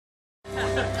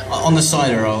On the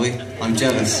cider, are we? I'm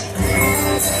jealous.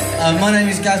 My name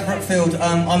is Gaz Brookfield.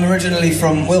 I'm originally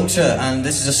from Wiltshire, and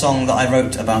this is a song that I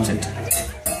wrote about it.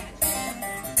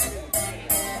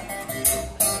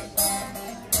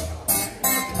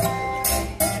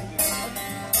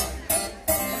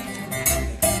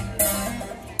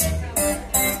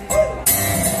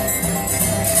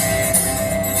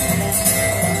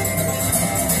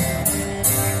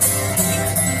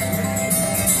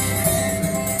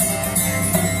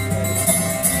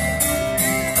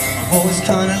 Always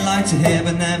kinda like to hear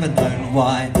but never known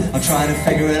why. I'll try to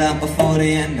figure it out before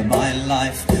the end of my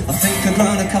life. I think I've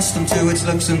grown accustomed to its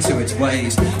looks and to its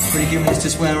ways. Pretty given it's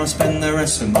just where I'll spend the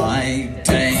rest of my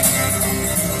days.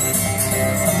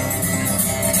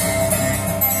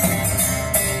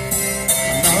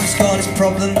 It's got its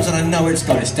problems and I know it's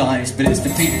got its dives, but it's the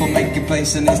people make a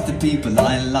place and it's the people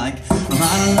I like. I've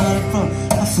had a lot of problems.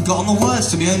 I've forgotten the words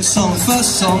to my own song.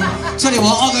 First song, tell you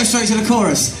what, I'll go straight to the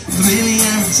chorus.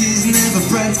 Familiarity's never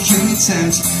bred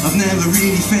contempt. I've never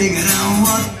really figured out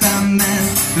what that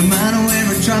meant. No matter where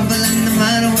I travel and no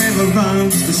matter where I roam,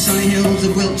 it's the sunny hills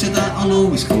of Wiltshire that I'll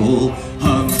always call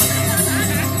home.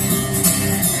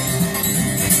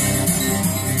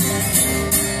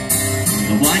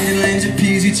 The winding lanes of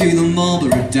Pewsey to the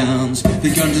Marlborough Downs, the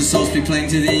guns and salts be playing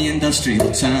to the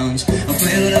industrial towns. I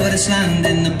play all over this land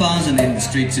in the bars and in the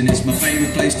streets, and it's my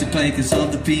favourite place to play because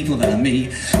of the people that I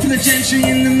meet. From the gentry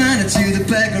in the manor to the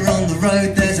beggar on the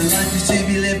road, there's a life is to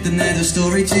be lived and there's a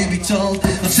story to be told.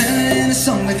 I'll tell it in a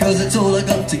song because it's all I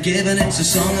got to give, and it's a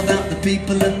song about the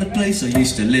people and the place I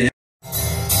used to live.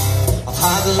 I've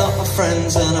had a lot of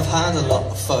friends and I've had a lot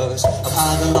of foes. I've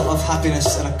had a lot of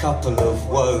happiness and a couple of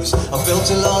woes. I've built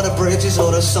a lot of bridges,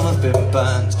 although some have been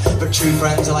burned. But true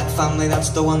friends are like family, that's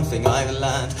the one thing I've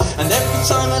learned. And every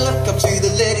time I look up to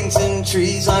the Liddington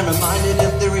trees, I'm reminded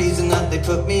of the reason that they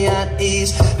put me at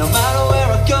ease. No matter where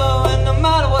I go and no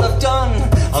matter what I've done,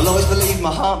 I'll always believe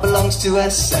my heart belongs to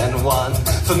SN1.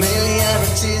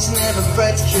 Familiarity's never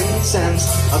bred contempt.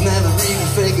 I've never really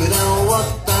figured out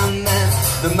what that meant.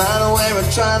 No matter where I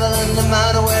travel and no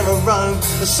matter where I roam,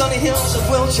 the sunny hills of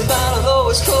Wiltshire that I'll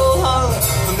always call home.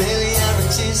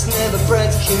 Familiarity's never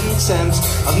bred contempt.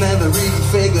 I've never really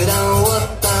figured out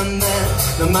what that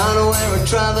meant. No matter where I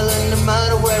travel and no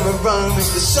matter where I roam, it's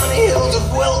the sunny hills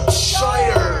of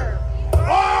Wiltshire.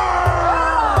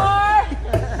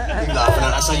 You're laughing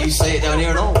at, that's how you say it down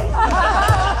here and all.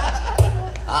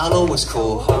 I'll always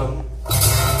call home.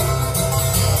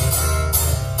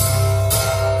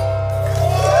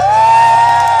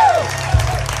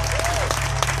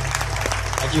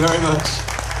 Thank you very much.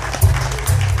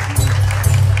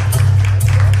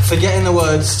 Forgetting the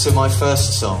words to my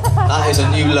first song. That is a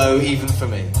new low even for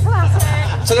me.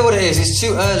 I'll tell you what it is, it's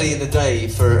too early in the day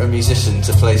for a musician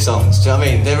to play songs. Do you know what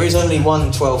I mean? There is only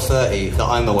one 12:30 that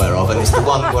I'm aware of, and it's the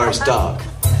one where it's dark.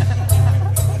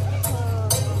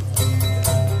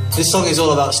 This song is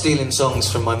all about stealing songs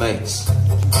from my mates.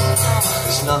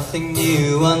 There's nothing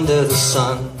new under the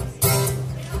sun,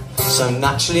 so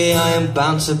naturally I am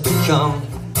bound to become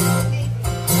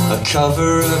a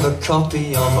cover of a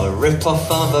copy of a rip-off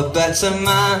of a better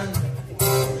man.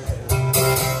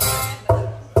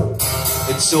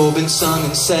 It's all been sung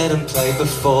and said and played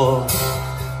before,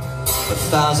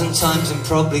 1,000 times and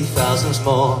probably thousands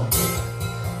more.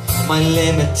 My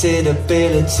limited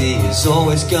ability is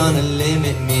always gonna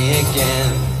limit me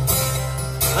again.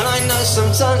 And I know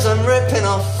sometimes I'm ripping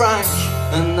off Frank,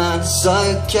 and that's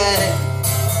okay.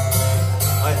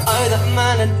 I owe that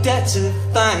man a debt of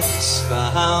thanks for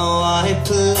how I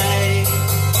play.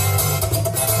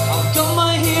 I've got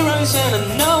my heroes and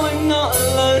I know I'm not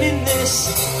alone in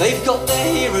this. They've got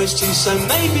their heroes too, so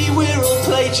maybe we're all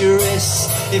plagiarists.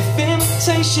 If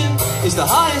imitation is the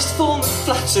highest form of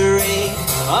flattery,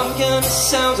 I'm gonna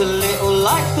sound a little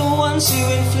like the ones who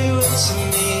influence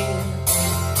me.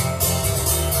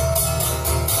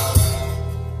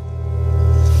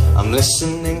 I'm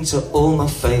listening to all my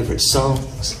favourite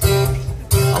songs.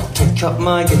 I'll pick up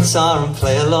my guitar and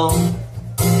play along.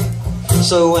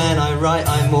 So when I write,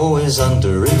 I'm always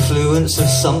under influence of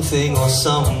something or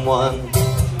someone.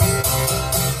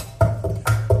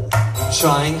 I'm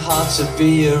trying hard to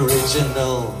be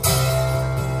original,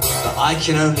 but I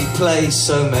can only play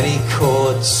so many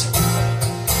chords.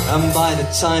 And by the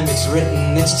time it's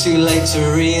written, it's too late to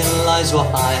realise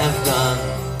what I have done.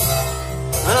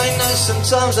 And I know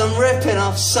sometimes I'm ripping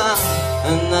off Sam,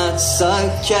 and that's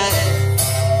okay.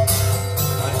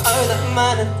 I owe that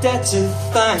man a debt of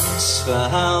thanks for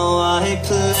how I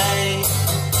play.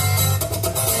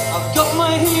 I've got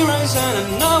my heroes and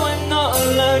I know I'm not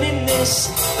alone in this.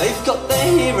 They've got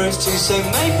their heroes too, so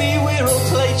maybe we're all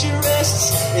plagiarists.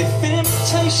 If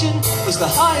imitation is the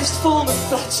highest form of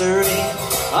flattery,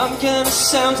 I'm gonna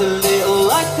sound a little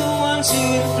like the ones who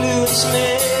influence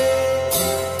me.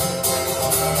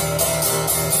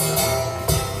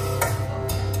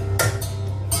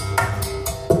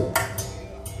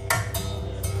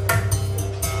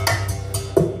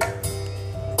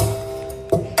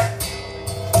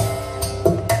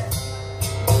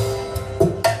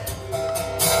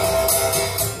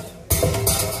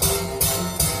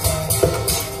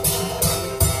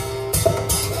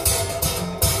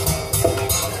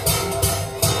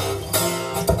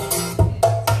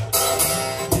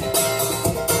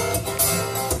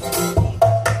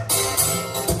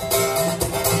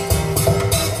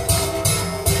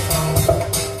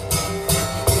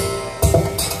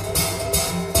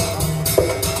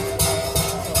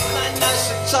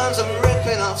 Sometimes I'm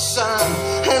ripping off some,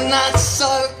 and that's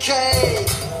okay,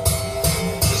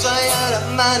 'cause I owe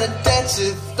a man a debt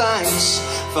of thanks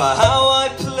for how I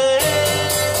play.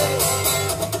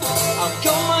 I've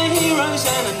got my heroes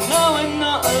and I know I'm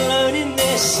not alone in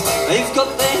this. They've got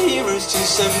their heroes too,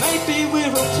 so maybe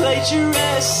we're all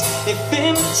plagiarists. If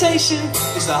imitation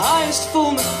is the highest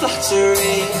form of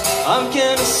flattery, I'm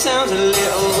gonna sound a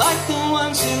little like the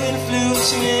ones who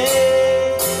influence me.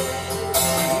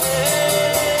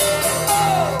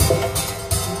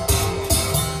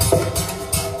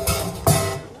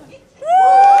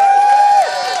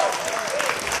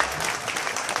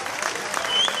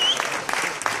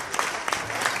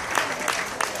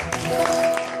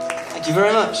 Thank you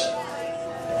very much.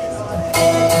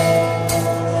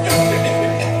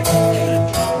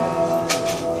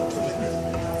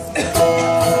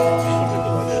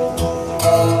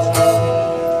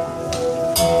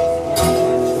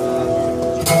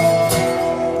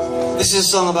 This is a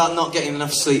song about not getting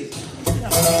enough sleep.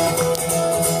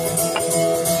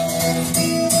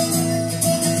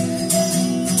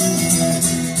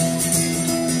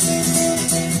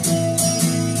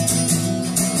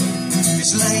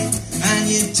 It's late and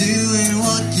you're doing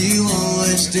what you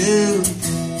always do.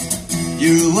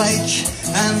 You're awake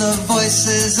and the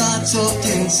voices are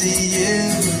talking to you.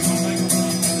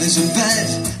 There's a bed,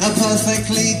 a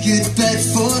perfectly good bed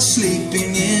for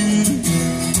sleeping in.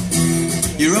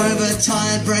 Your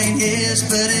overtired brain hears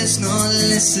but it's not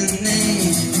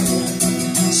listening.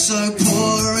 So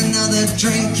pour another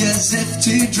drink as if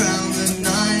to drown the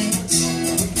night.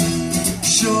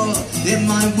 Sure, it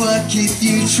might work if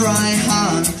you try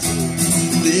hard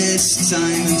this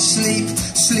time and sleep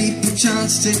a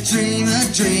chance to dream a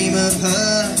dream of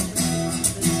her.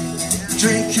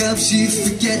 Drink helps you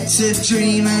forget to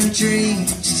dream and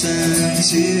dreams turn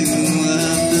to a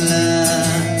blur.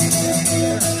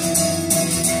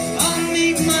 I'll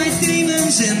meet my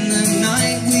demons in the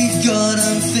night, we've got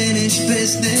unfinished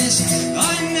business.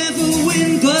 I never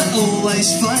win but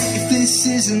always fight. If this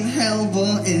isn't hell,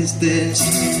 what is this?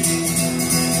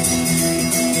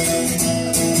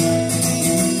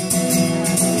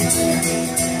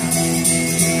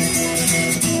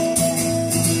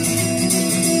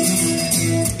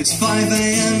 It's 5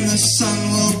 AM, the sun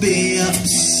will be up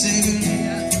soon.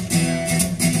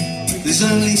 There's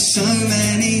only so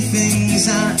many things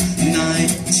at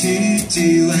night to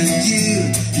do, and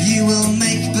you will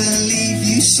make believe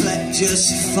you slept just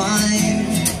fine,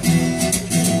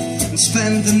 and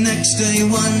spend the next day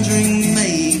wondering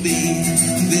maybe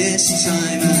this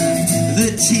time the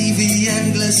TV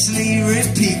endlessly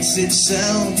repeats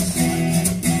itself.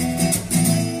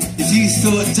 If you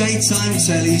thought daytime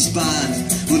telly's bad,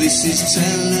 well, this is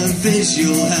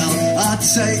televisual hell. I'll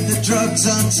take the drugs,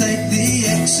 I'll take the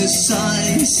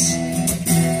exercise.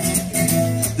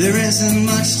 There isn't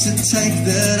much to take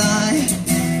that I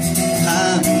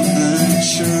haven't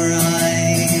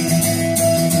tried.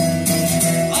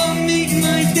 I'll meet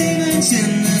my demons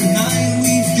in the night,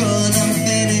 we've got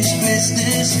unfinished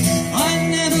business. I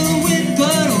never win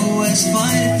but always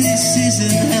fight. If this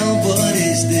isn't hell, what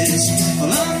is this?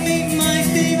 Well, I'll meet my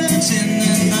demons in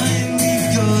the night,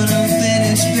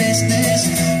 unfinished business.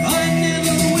 I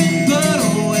never win but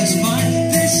always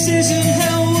fight. This isn't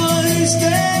hell, what is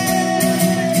there?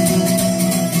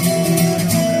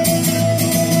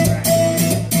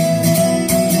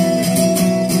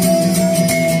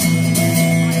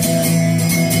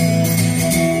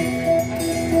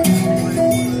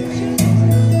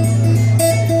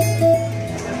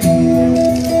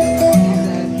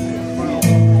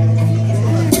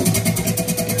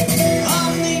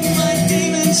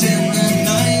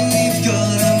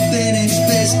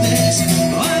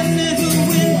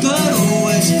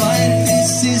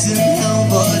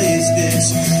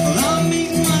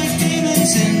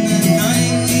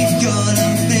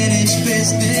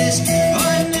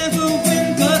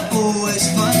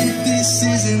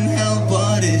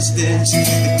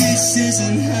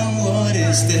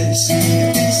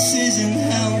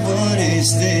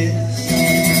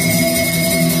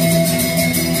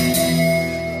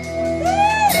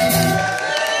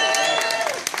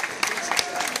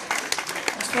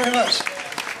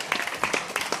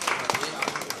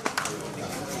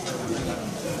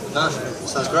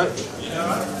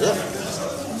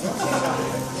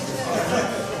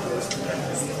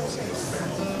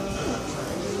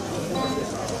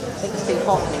 too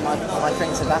hot for me, my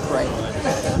drinks evaporate.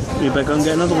 You better go and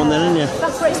get another one then, ain't you?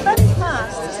 Evaporates very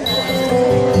fast, isn't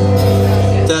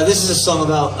it? This is a song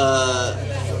about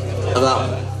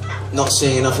not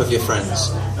seeing enough of your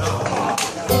friends.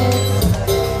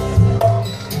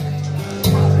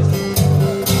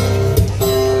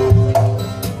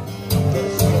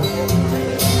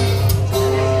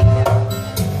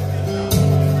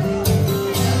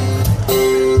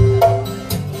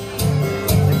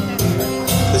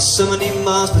 There's so many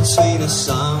miles between us,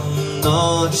 I'm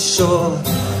not sure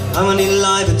how many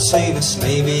lie between us,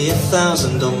 maybe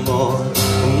 1,000 or more.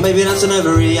 Or maybe that's an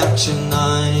overreaction,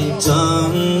 I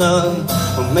don't know.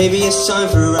 Or maybe it's time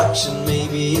for action,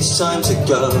 maybe it's time to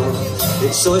go.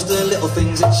 It's always the little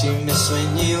things that you miss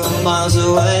when you are miles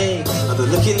away. And the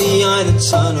look in the eye, the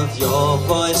tone of your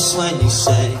voice when you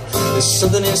say there's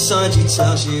something inside you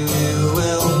tells you it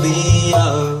will be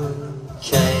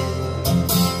okay.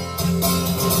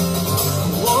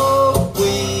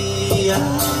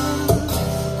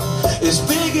 Is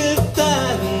bigger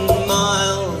than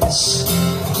miles,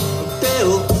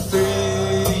 built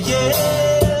through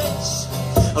years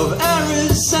of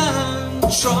errors and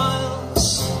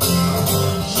trials.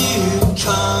 You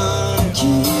can't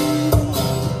keep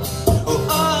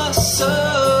us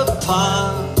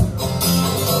apart.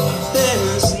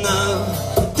 There's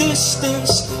no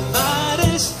distance that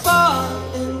is far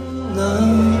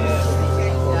enough.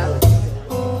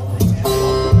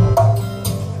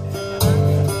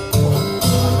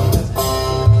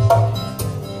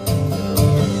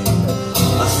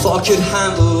 I could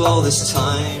handle all this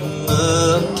time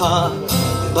apart,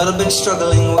 but I've been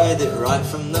struggling with it right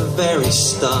from the very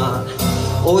start.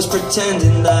 Always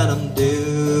pretending that I'm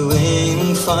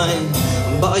doing fine,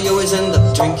 but I always end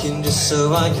up drinking just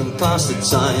so I can pass the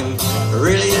time. I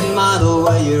really admire the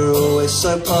way you're always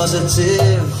so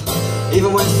positive,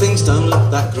 even when things don't look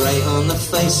that great on the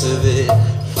face of it.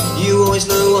 You always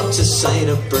know what to say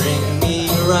to bring me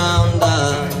round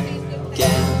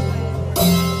again.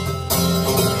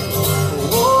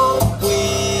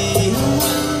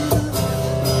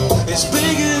 It's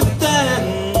bigger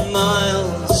than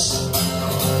miles,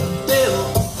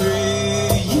 built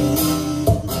through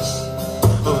years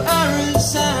of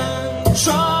errors and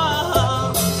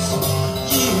trials.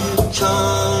 You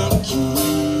can't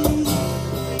keep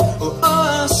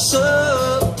us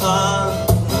apart.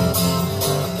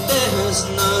 There's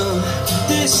no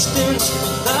distance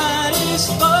that is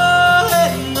far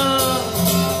enough.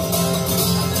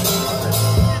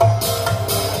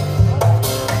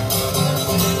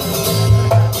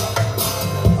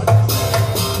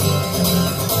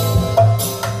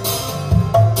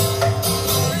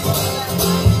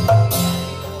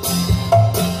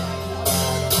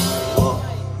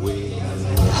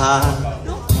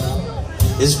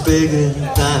 Is bigger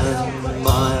than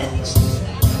miles,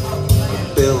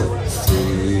 built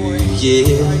through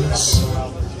years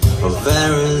of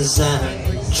errors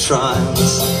and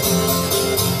trials.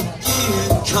 You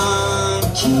can't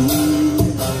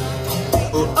keep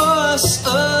us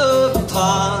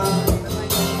apart.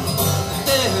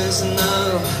 There's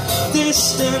no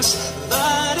distance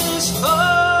that is far.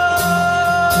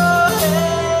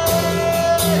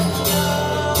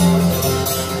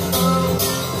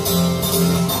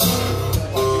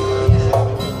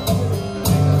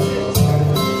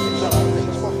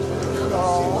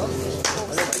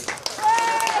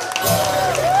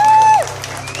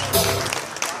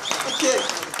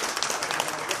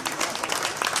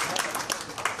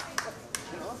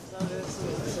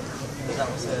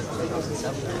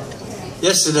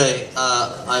 Yesterday,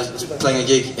 I was playing a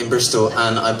gig in Bristol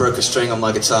and I broke a string on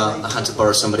my guitar. I had to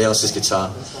borrow somebody else's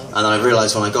guitar, and I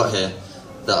realised when I got here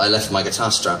that I left my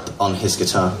guitar strap on his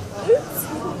guitar.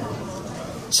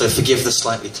 So forgive the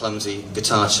slightly clumsy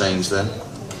guitar change there.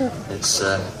 It's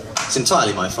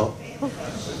entirely my fault,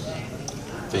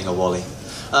 being a wally.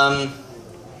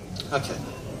 Okay.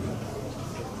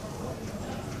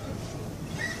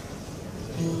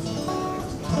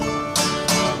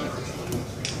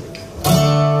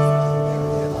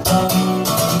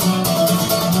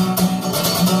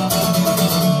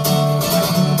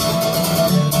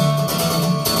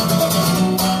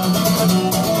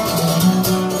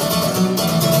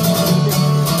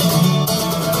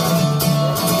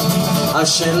 I've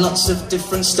shared lots of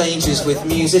different stages with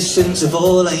musicians of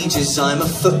all ages. I'm a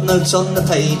footnote on the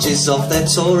pages of their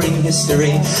touring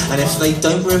history, and if they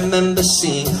don't remember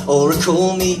seeing or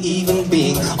recall me even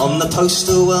being on the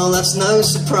poster, well, that's no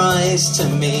surprise to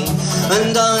me.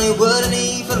 And I wouldn't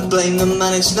even blame them,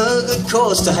 and it's no good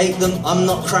cause to hate them. I'm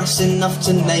not crass enough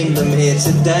to name them here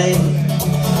today.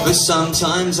 But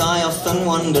sometimes I often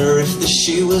wonder if the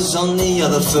shoe was on the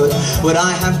other foot, would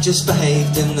I have just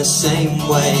behaved in the same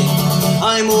way?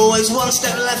 I'm always one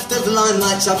step left of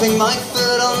limelight, tapping my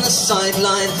foot on the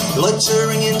sideline,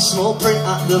 loitering in small print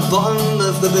at the bottom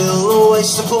of the bill. Always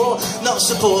support, not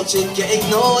supported, get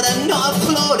ignored and not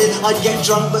applauded. I'd get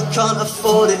drunk but can't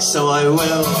afford it, so I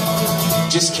will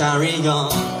just carry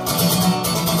on.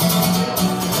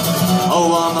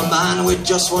 Oh, I'm a man with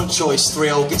just one choice,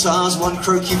 3 old guitars, 1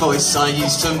 croaky voice. I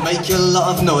used to make a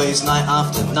lot of noise night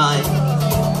after night,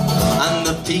 and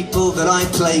the people that I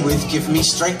play with give me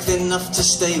strength enough to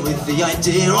stay with the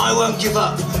idea I won't give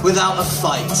up without a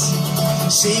fight.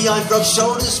 See, I've rubbed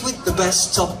shoulders with the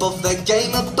best, top of their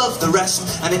game above the rest,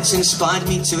 and it's inspired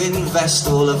me to invest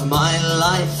all of my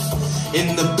life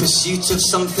in the pursuit of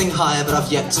something higher. But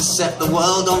I've yet to set the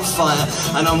world on fire,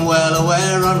 and I'm well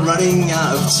aware I'm running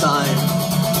out of time.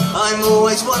 I'm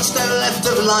always one step left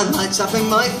of limelight, tapping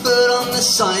my foot on the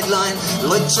sideline,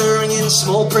 loitering in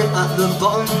small print at the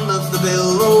bottom of the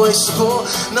bill. Always support,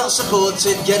 not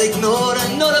supported, get ignored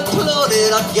and not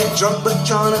applauded. I get drunk but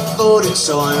can't afford it,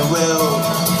 so I will.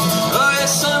 Oh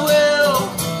yes, I will.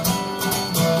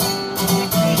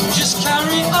 Just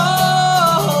carry on.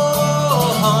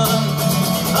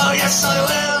 Oh yes, I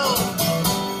will.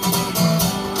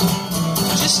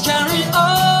 Just carry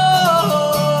on.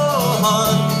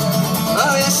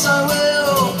 Oh yes, I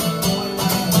will.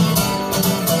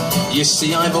 You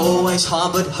see, I've always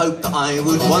harboured hope that I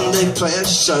would one day play a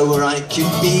show where I could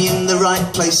be in the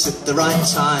right place at the right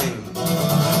time.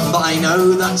 But I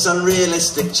know that's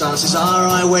unrealistic, chances are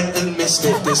I went and missed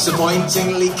it.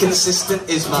 Disappointingly consistent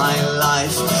is my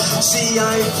life. See,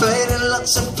 I've played in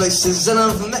lots of places and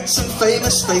I've met some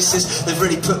famous faces. They've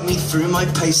really put me through my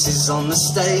paces on the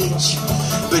stage,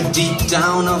 but deep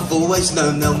down I've always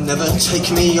known they'll never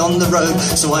take me on the road.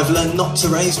 So I've learned not to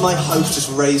raise my hopes, just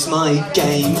raise my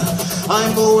game.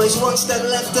 I'm always one step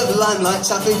left of limelight,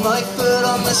 tapping my foot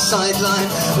on the sideline,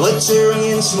 loitering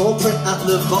in small print at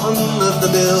the bottom of the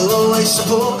bill. Always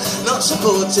support, not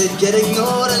supported, get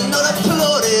ignored and not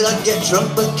applauded. I get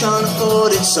drunk but can't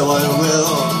afford it, so I will.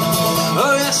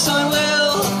 Oh yes, I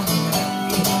will.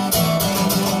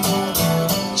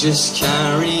 Just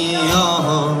carry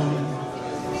on.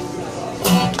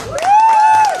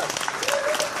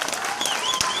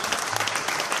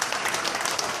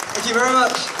 Thank you very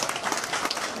much.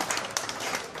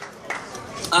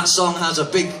 That song has a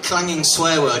big clanging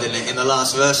swear word in it in the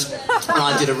last verse, and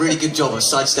I did a really good job of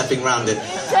sidestepping around it.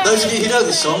 Those of you who know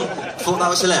the song thought that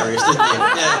was hilarious, didn't you?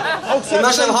 Yeah.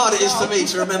 Imagine how hard it is for me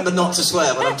to remember not to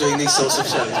swear when I'm doing these sorts of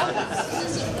shows.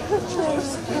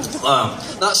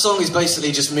 That song is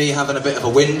basically just me having a bit of a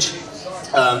whinge.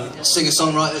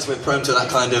 Singer-songwriters, we're prone to that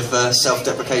kind of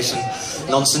self-deprecation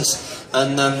nonsense,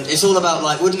 and it's all about,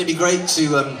 like, wouldn't it be great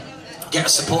to get a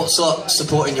support slot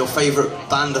supporting your favourite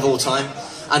band of all time?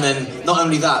 And then, not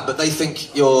only that, but they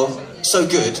think you're so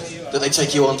good that they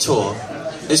take you on tour.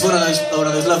 It's one of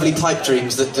those lovely pipe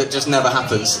dreams that just never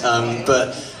happens.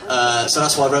 So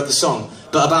that's why I wrote the song.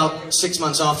 But about 6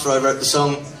 months after I wrote the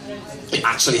song, it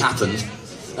actually happened.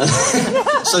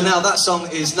 So now that song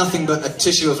is nothing but a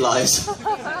tissue of lies.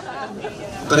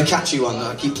 But a catchy one,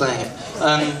 I keep playing it.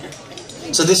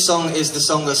 So this song is the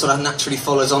song that sort of naturally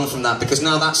follows on from that, because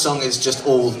now that song is just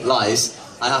all lies.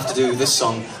 I have to do this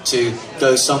song to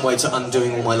go some way to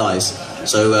undoing all my lies.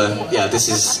 So yeah, this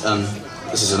is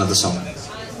another song.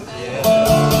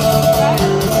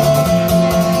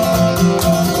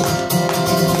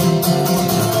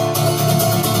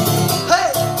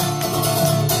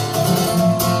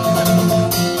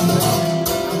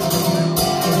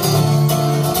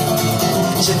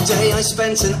 Today I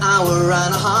spent an hour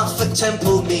and a half at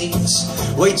Temple Meads,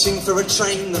 waiting for a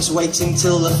train that's waiting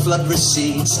till the flood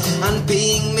recedes. And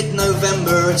being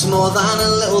mid-November, it's more than a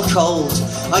little cold.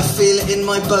 I feel it in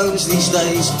my bones these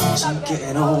days, I'm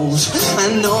getting old.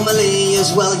 And normally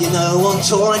as well, you know, on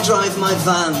tour I drive my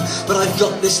van, but I've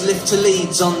got this lift to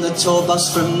Leeds on the tour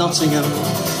bus from Nottingham.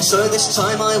 So this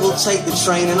time I will take the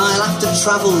train and I'll have to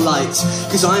travel light,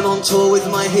 cause I'm on tour with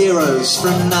my heroes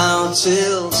from now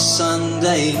till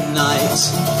Sunday night.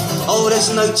 Oh, there's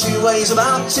no two ways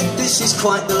about it, this is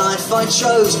quite the life I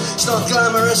chose. It's not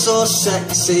glamorous or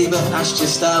sexy, but that's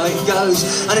just how it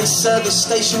goes. And it's service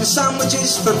station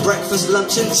sandwiches for breakfast,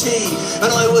 lunch and tea,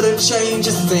 and I wouldn't change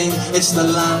a thing, it's the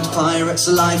land pirate's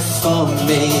life for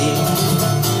me.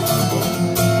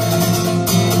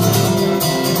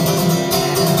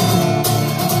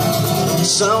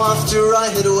 So after I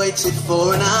had waited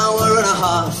for an hour and a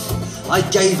half, I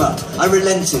gave up, I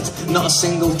relented, not a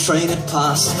single train had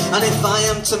passed. And if I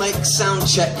am to make sound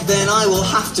check, then I will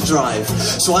have to drive.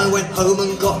 So I went home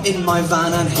and got in my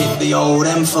van and hit the old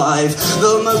M5.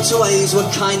 The motorways were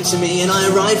kind to me and I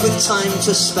arrived with time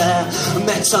to spare.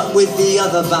 Met up with the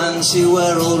other bands who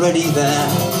were already there.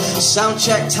 Sound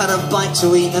checked, had a bite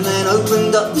to eat and then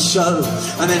opened up the show.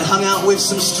 And then hung out with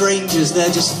some strangers, they're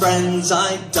just friends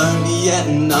I don't yet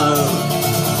know.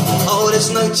 Oh,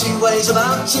 there's no two ways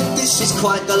about it, this is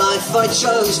quite the life I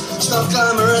chose. It's not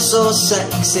glamorous or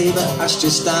sexy, but that's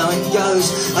just how it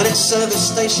goes. And it's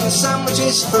service station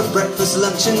sandwiches for breakfast,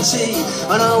 lunch and tea.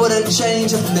 And I wouldn't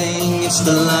change a thing, it's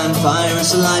the land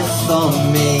pirate's life for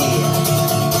me.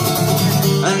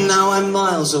 And now I'm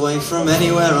miles away from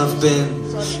anywhere I've been,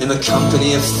 in the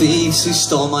company of thieves who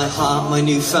stole my heart, my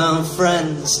newfound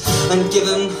friends. And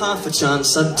given half a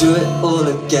chance, I'd do it all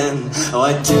again. Oh,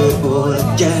 I'd do it all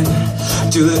again,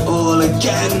 do it all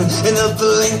again. In the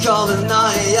blink of an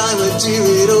eye, I would do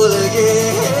it all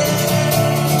again.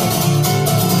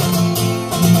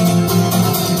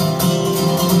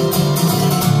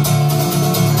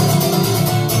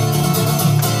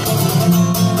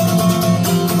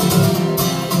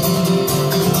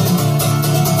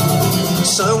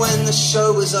 So when the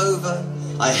show was over,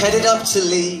 I headed up to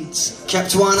Leeds,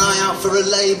 kept one eye out for a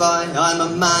lay-by. I'm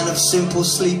a man of simple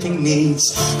sleeping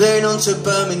needs. Then on to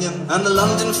Birmingham and the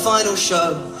London final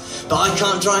show, but I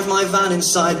can't drive my van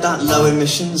inside that low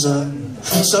emission zone.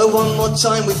 So one more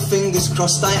time with fingers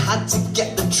crossed, I had to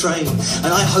get the train.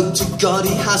 And I hope to God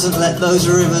he hasn't let those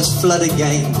rivers flood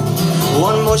again.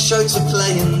 One more show to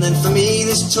play and then for me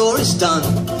this tour is done.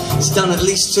 It's done at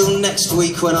least till next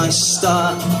week when I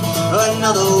start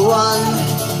another one.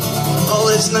 Oh,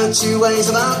 there's no two ways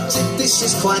about it, this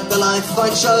is quite the life I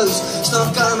chose. It's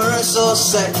not glamorous or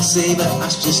sexy, but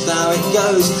that's just how it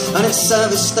goes. And it's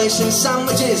service station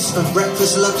sandwiches for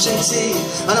breakfast, lunch and tea.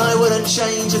 And I wouldn't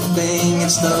change a thing,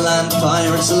 it's the land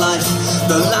pirate's life.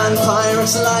 The land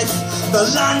pirate's life, the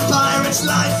land pirate's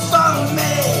life for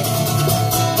me.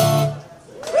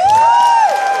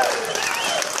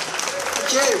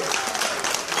 Thank you.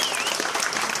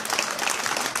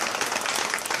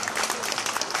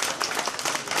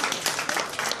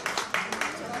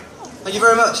 Thank you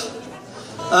very much.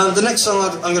 The next song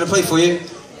I'm going to play for you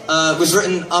was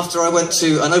written after I went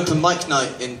to an open mic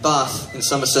night in Bath in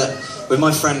Somerset with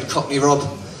my friend Cockney Rob,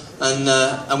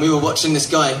 and we were watching this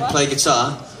guy play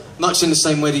guitar, much in the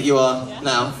same way that you are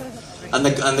now, and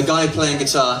the guy playing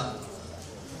guitar,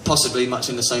 possibly much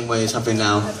in the same way as happening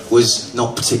now, was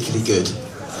not particularly good.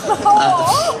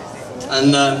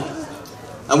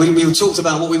 And we talked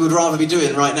about what we would rather be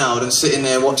doing right now than sitting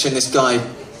there watching this guy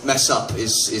mess up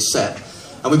his set,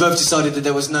 and we both decided that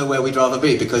there was nowhere we'd rather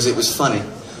be because it was funny.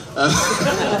 But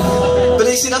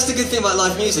you see, that's the good thing about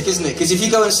live music, isn't it? Because if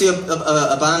you go and see a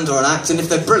band or an act, and if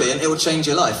they're brilliant, it will change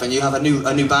your life, and you have a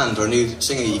new band or a new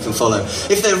singer you can follow.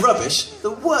 If they're rubbish,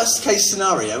 the worst case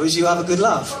scenario is you have a good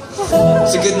laugh.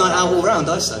 It's a good night out all round,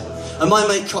 I say. And my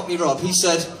mate Cockney Rob, he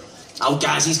said, "Oh,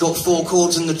 Gaz, he's got 4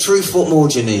 chords and the truth, what more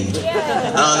do you need?"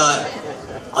 And I'm like,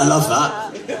 I love that.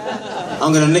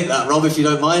 I'm going to nick that, Rob, if you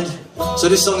don't mind. So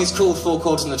this song is called 4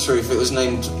 Chords and the Truth. It was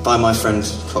named by my friend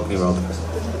Cockney Rob.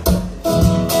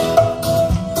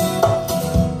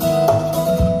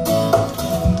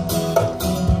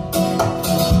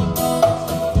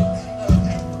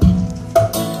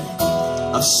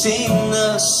 I've seen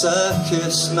the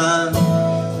circus man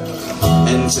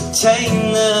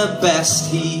entertain the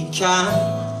best he can,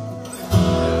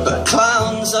 but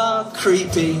clowns are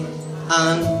creepy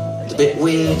and a bit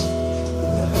weird.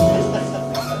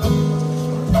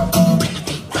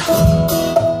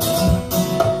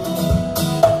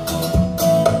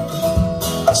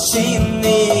 I've seen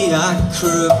the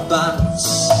acrobats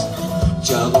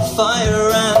juggle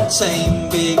fire and tame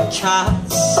big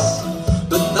cats,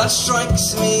 but that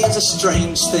strikes me as a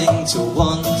strange thing to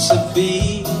want to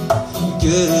be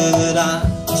good at.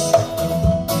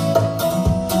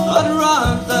 I'd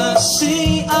rather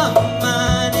see a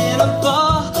man in a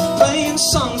bar playing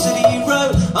songs that he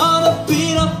wrote on a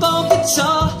beat-up old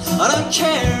guitar. I don't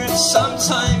care if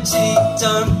sometimes he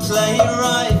don't play it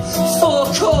right. 4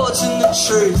 chords and the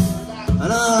truth,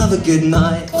 and I'll have a good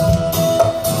night.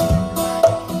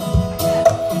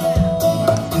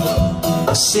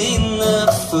 I've seen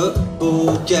the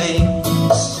football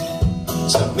games,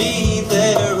 to me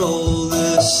they're all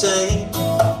the same.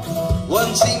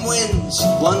 One team wins,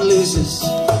 one loses,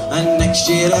 and next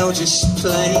year they'll just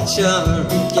play each other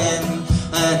again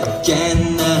and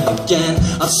again and again.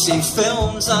 I've seen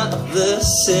films at the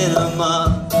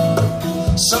cinema,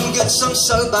 some good, some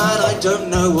so bad, I don't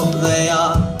know what they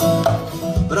are.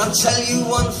 But I'll tell you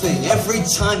one thing, every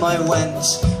time I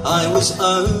went, I was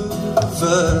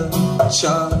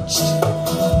overcharged.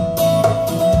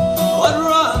 I'd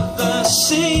rather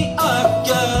see a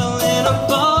girl in a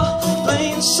bar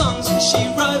playing songs that she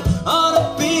wrote on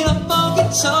a beat-up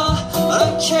guitar. I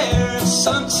don't care if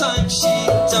sometimes she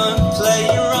don't play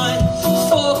it right.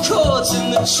 4 chords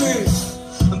and the truth,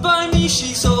 and by me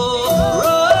she's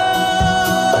alright.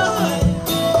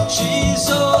 She's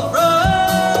alright.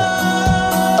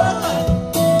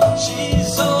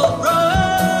 She's alright.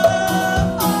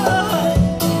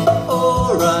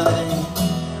 Alright.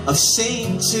 I've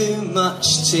seen too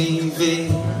much TV,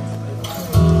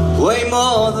 way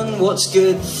more than what's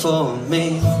good for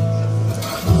me.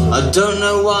 I don't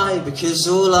know why, because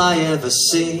all I ever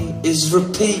see is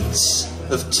repeats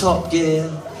of Top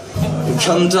Gear and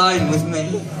Come Dine With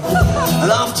Me.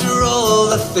 And after all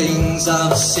the things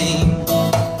I've seen,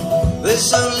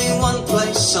 there's only one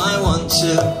place I want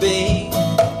to be,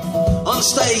 on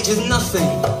stage with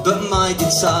nothing but my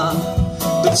guitar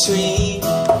between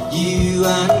you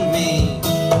and me.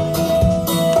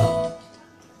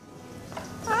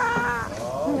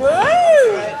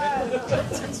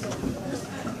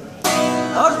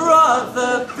 I'd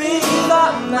rather be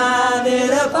that man in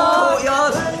a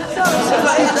courtyard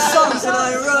playing the songs that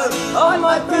I wrote on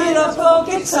my beat-up old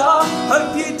guitar.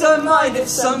 Hope you don't mind if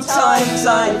sometimes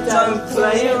I don't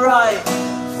play it right.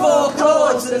 4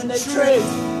 chords and the truth.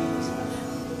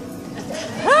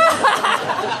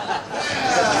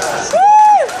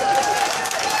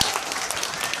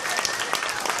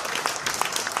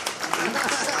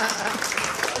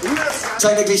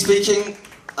 Technically speaking,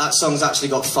 that song's actually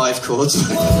got 5 chords.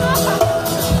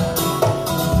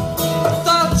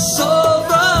 That's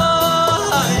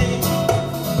alright.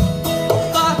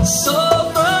 That's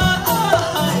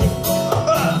alright.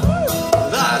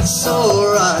 That's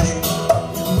alright.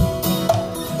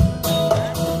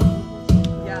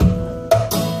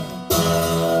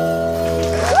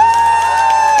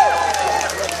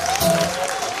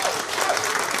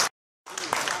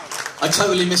 I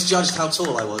totally misjudged how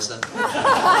tall I was then.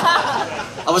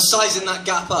 I was sizing that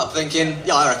gap up, thinking,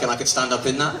 yeah, I reckon I could stand up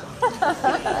in that.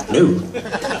 No.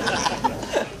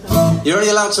 You're only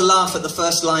allowed to laugh at the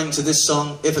first line to this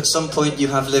song if at some point you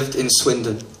have lived in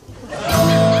Swindon.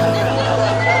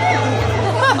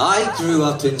 I grew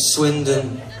up in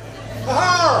Swindon,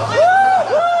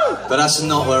 but that's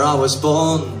not where I was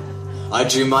born. I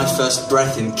drew my first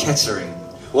breath in Kettering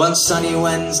one sunny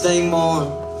Wednesday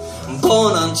morn.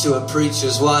 Born unto a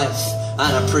preacher's wife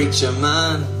and a preacher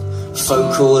man.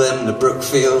 Folk call them the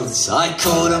Brookfields, I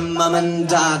call them Mum and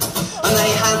Dad. And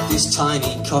they had this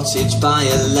tiny cottage by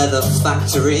a leather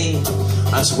factory.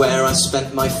 That's where I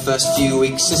spent my first few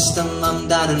weeks, sister, Mum,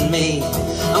 Dad and me.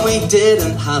 And we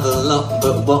didn't have a lot,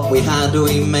 but what we had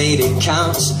we made it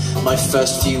count. My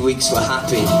first few weeks were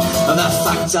happy, of that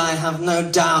fact I have no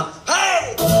doubt.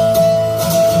 Hey!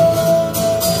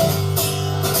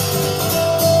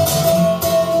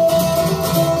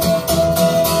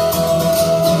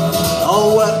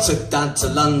 Took Dad to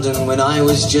London when I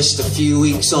was just a few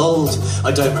weeks old. I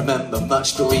don't remember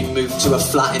much, but we moved to a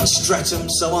flat in Streatham,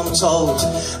 so I'm told.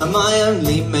 And my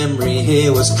only memory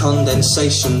here was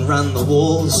condensation ran the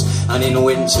walls, and in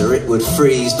winter it would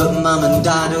freeze, but Mum and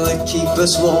Dad would keep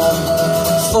us warm.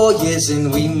 4 years in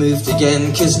we moved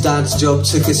again, 'cause Dad's job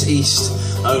took us east,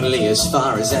 only as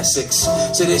far as Essex,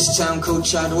 to this town called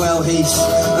Chadwell Heath.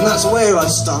 And that's where I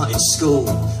started school,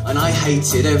 and I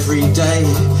hated every day.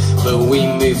 But we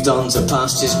moved on to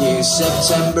pastures new,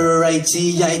 September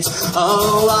 '88.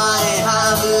 Oh, I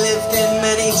have lived in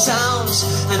many towns,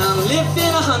 and I'll live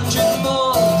in 100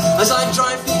 more, as I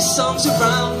drive these songs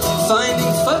around,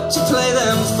 finding folk to play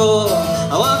them for.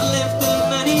 Oh, I've lived in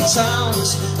many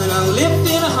towns, and I've lived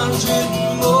in 100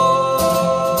 more.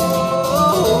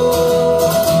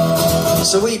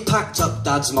 So we packed up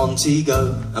Dad's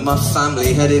Montego, and my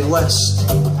family headed west.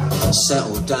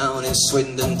 Settled down in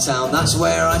Swindon town, that's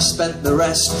where I spent the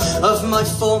rest of my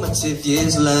formative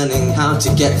years, learning how to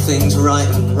get things right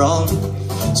and wrong.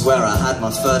 It's where I had my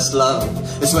first love,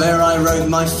 it's where I wrote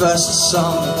my first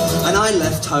song. And I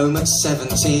left home at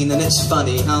 17, and it's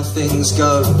funny how things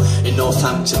go in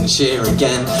Northamptonshire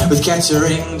again, with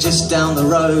Kettering just down the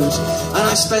road. And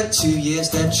I spent 2 years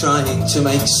there trying to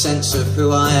make sense of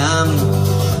who I am.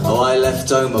 Oh, I left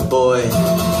home a boy,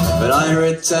 but I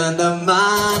returned a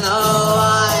man. Oh,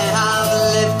 I have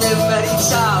lived in many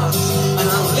towns, and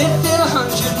I've lived in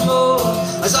 100 more,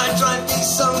 as I drive these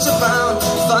songs around,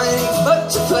 finding folk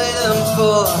to play them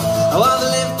for. Oh, I've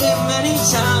lived in many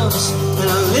towns, and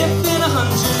I've lived in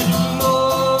 100 more.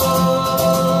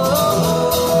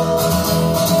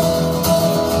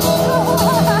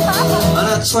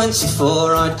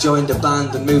 24 I joined a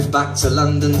band and moved back to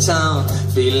London town,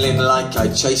 feeling like I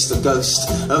chased the ghost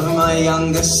of my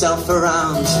younger self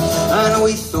around. And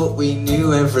we thought we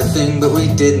knew everything, but we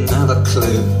didn't have a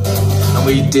clue. And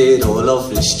we did all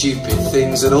lovely stupid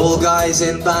things that all guys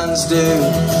in bands do.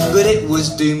 But it was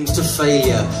doomed to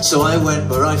failure, so I went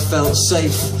where I felt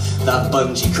safe. That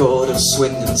bungee cord of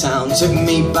Swindon town took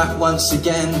me back once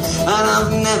again. And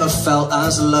I've never felt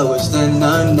as low as then,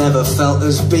 no, never felt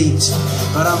as beat.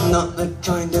 But I'm not the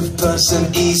kind of person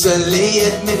easily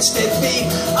admits defeat.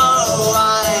 Oh,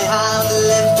 I have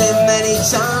lived in many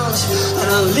towns, and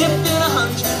I've lived in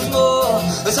 100 more,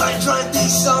 as I drive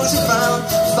these songs around,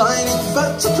 finding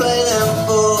folk to play them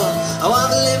for. Oh,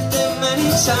 I've lived in many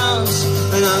towns,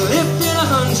 and I've lived in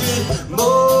 100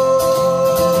 more.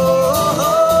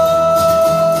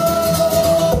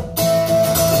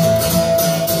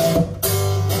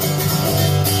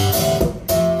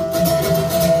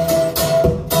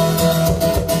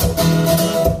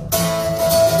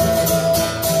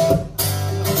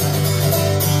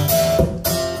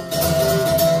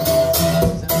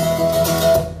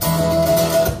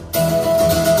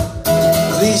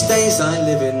 These days I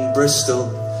live in Bristol,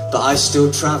 but I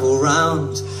still travel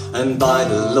round. And by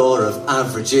the law of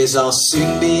averages, I'll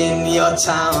soon be in your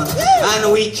town.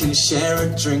 And we can share a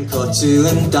drink or two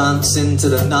and dance into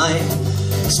the night.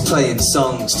 'Cause playing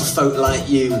songs to folk like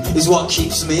you is what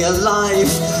keeps me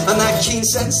alive. And that keen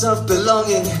sense of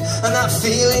belonging and that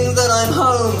feeling that I'm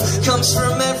home comes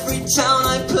from every town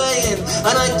I play in,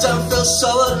 and I don't feel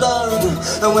so alone.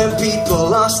 And when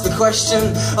people ask the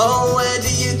question, oh, where do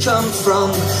you come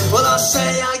from? Well, I'll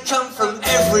say I come from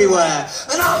everywhere,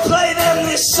 and I'll play them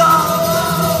this song.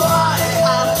 Oh, I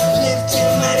have lived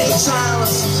in many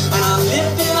towns, and I've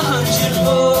lived in 100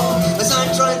 more, as I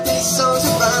drive these songs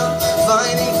around,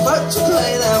 finding folk to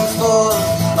play them for.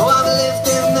 Oh, I've lived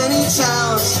in many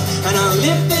towns, and I've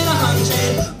lived in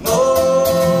 100 more.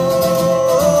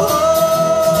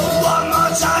 One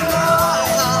more time now. I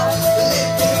have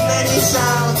lived in many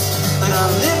towns, and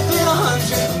I've lived in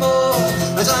 100 more,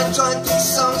 as I drive these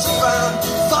songs around,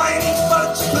 finding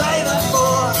folk to play them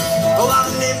for. Oh,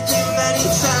 I've lived in many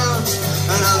towns,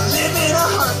 and I've lived in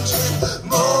 100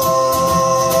 more.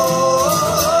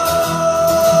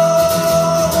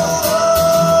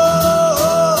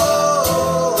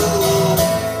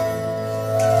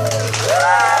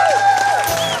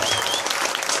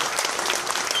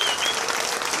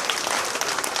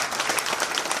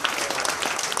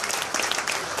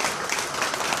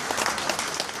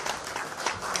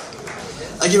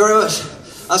 Thank you very much.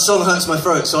 That song hurts my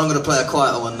throat, so I'm going to play a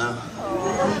quieter one now.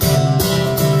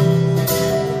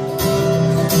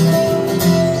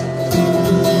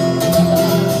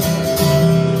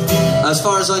 As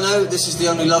far as I know, this is the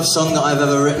only love song that I've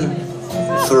ever written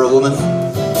for a woman.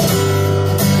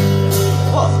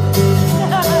 What?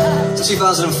 It's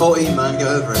 2014, man, get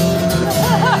over it.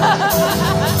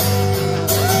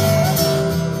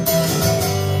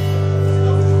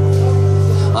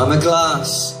 I'm a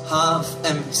glass half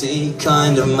empty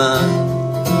kind of man.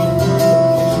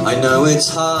 I know it's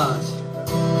hard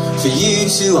for you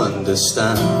to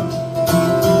understand,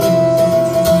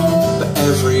 but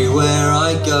everywhere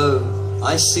I go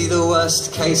I see the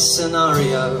worst case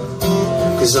scenario,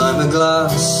 'cause I'm a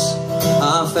glass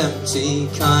half empty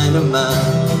kind of man.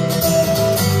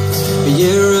 But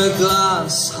you're a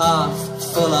glass half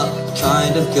full up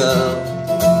kind of girl,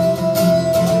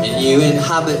 and you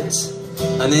inhabit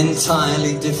an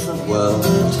entirely different world.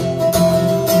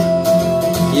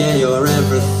 Yeah, you're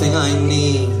everything I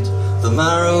need, the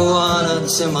marijuana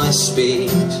to my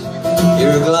speed.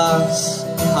 You're a glass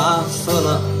half full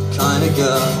up kind of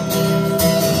girl.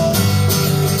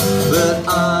 But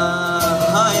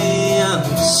I am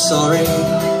sorry,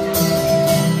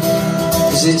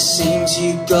 'cause it seems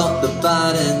you got the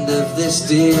bad end of this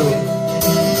deal.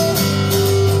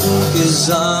 'Cause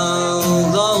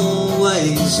I'll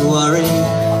always worry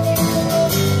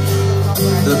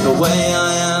that the way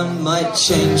I am might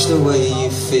change the way you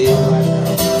feel.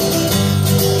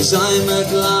 'Cause I'm a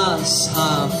glass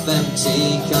half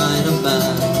empty kind of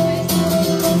man.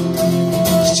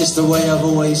 It's just the way I've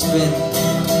always been,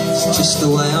 it's just the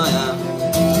way I am.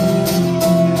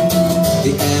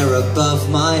 The air above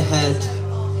my head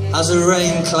has a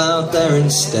rain cloud there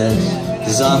instead,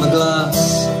 'cause I'm a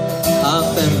glass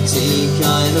half empty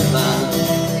kind of man.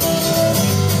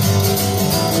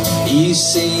 You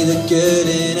see the good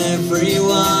in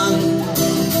everyone,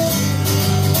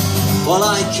 while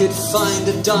I could find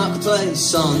a dark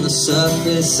place on the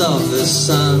surface of the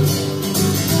sun.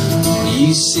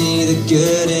 You see the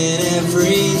good in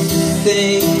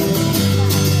everything,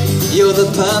 you You're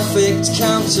the perfect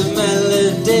counter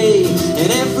melody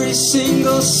in every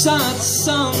single sad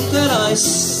song that I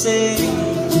sing.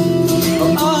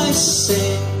 Oh, I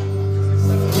sing.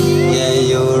 Yeah,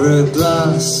 you're a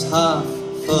glass half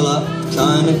full up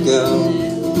kind of girl.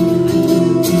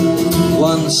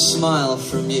 One smile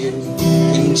from you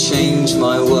can change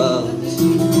my world.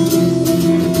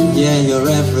 Yeah, you're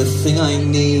everything I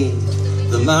need,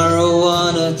 the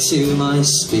marijuana to my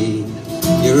speed.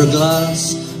 You're a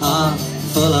glass half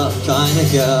full up kind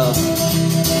of girl.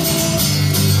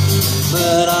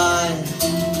 But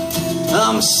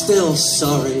I'm still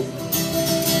sorry,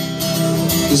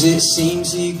 'cause it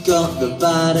seems you got the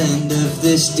bad end of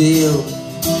this deal.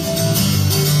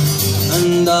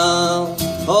 And I'll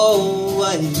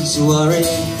always worry.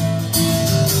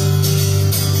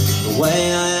 The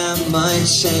way I am might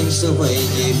change the way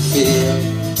you feel.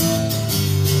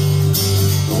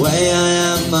 The way I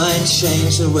am might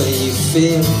change the way you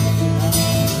feel.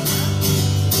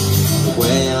 The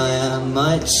way I am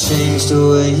might change the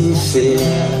way you feel.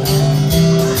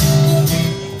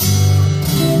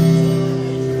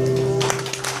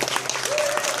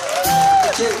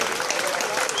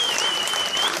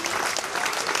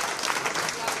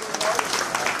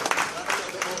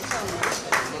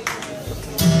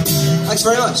 Thanks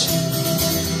very much.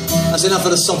 That's enough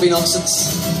of the soppy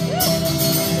nonsense.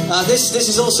 This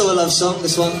is also a love song,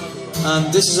 this one.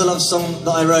 This is a love song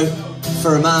that I wrote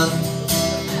for a man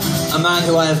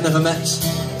who I have never met,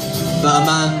 but a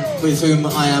man with whom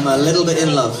I am a little bit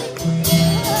in love.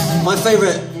 My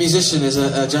favourite musician is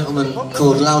a gentleman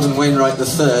called Loudon Wainwright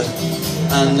III,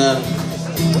 and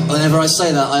whenever I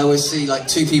say that, I always see like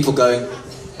two people going,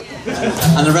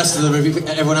 and the rest of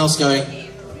everyone else going.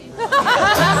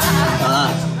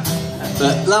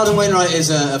 But Loudon Wainwright is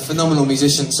a phenomenal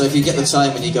musician, so if you get the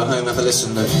time when you go home, have a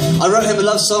listen. But I wrote him a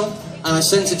love song, and I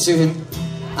sent it to him,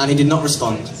 and he did not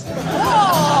respond.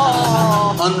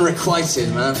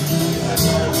 Unrequited, man.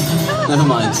 Never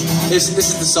mind. This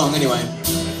is the song anyway.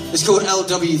 It's called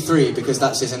LW3 because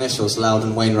that's his initials,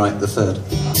 Loudon Wainwright III.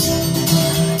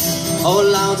 Oh,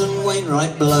 Loudon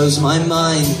Wainwright blows my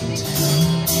mind,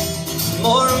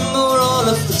 more and more all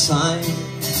of the time.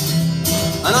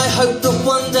 And I hope that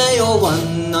one day or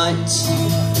one night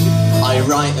I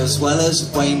write as well as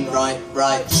Wainwright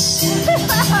writes,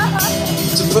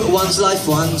 to put one's life,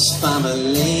 one's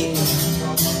family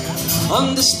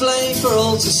on display for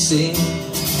all to see,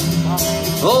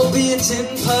 albeit in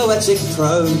poetic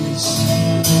prose.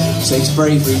 Takes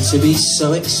bravery to be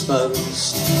so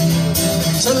exposed,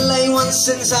 to lay one's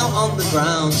sins out on the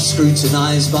ground,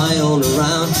 scrutinised by all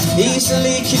around.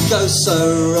 Easily could go so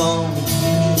wrong,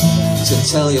 to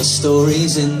tell your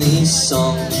stories in these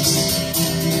songs.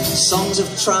 Songs of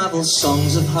travel,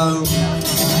 songs of home,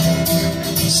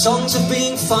 songs of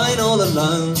being fine all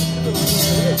alone.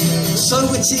 So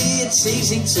witty it's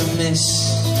easy to miss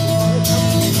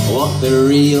what the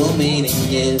real meaning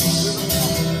is.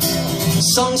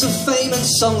 Songs of fame and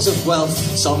songs of wealth,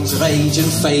 songs of age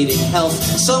and fading health,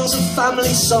 songs of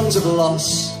family, songs of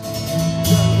loss,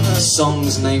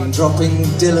 songs name-dropping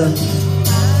Dylan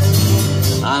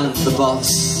and the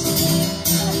boss.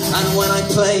 And when I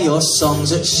play your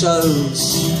songs at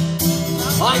shows,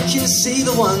 I can see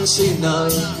the ones who know,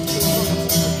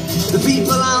 the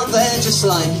people out there just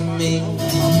like me,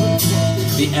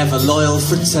 the ever-loyal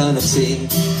fraternity.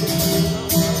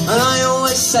 And I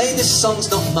always say this song's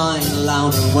not mine,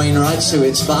 Loudon Wainwright's who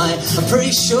it's by. I'm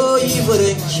pretty sure you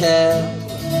wouldn't care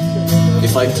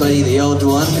if I play the odd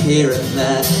one here and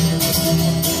there.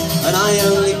 And I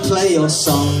only play your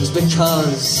songs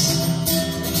because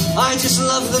I just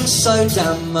love them so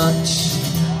damn much.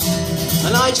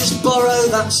 And I just borrow,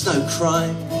 that's no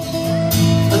crime.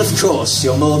 And of course,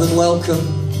 you're more than welcome.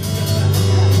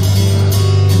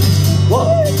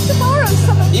 What? To borrow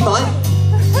some of You might.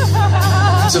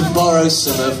 To borrow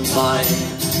some of mine.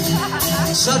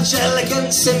 Such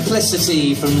elegant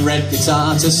simplicity, from red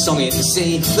guitar to song in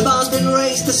C. The bar's been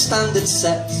raised, the standard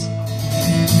set,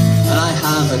 and I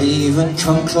haven't even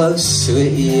come close to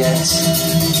it yet.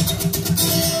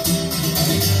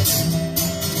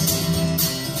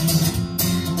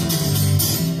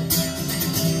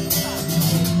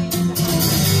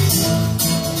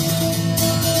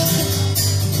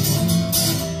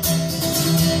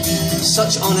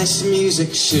 Such honest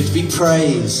music should be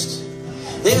praised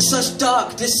in such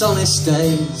dark, dishonest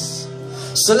days.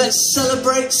 So let's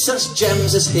celebrate such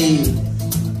gems as he.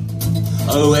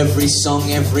 Oh, every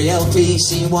song, every LP,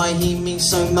 see why he means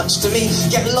so much to me.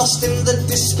 Get lost in the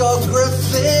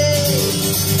discography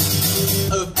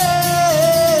of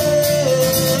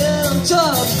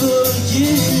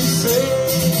LW3.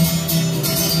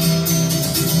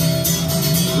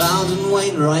 John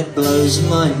Wainwright blows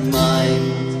my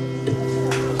mind.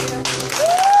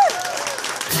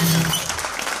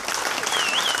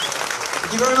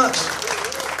 Thank you very much.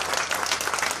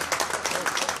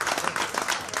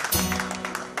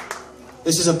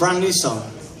 This is a brand new song.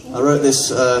 I wrote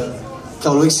this a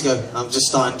couple of weeks ago. I'm just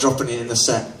starting dropping it in the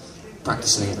set,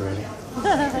 practicing it really.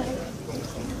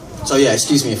 So yeah,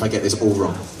 excuse me if I get this all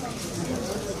wrong.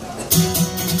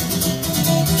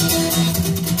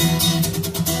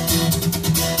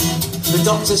 The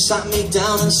doctor sat me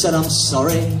down and said I'm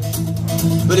sorry,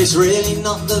 but it's really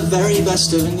not the very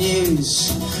best of news.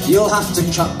 You'll have to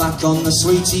cut back on the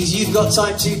sweeties, you've got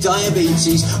type 2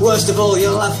 diabetes. Worst of all,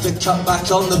 you'll have to cut back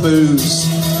on the booze.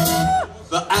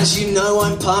 But as you know,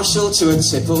 I'm partial to a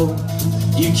tipple.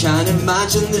 You can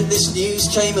imagine that this news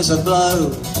came as a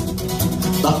blow.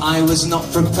 But I was not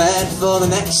prepared for the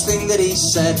next thing that he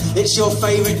said. It's your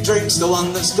favourite drink's the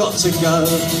one that's got to go.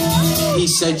 He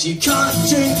said, you can't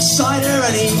drink cider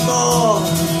anymore.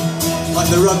 Like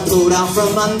the rug pulled out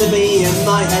from under me and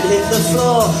my head hit the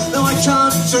floor. No, I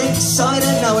can't drink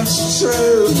cider, now it's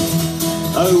true.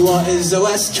 Oh, what is a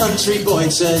West Country boy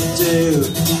to do?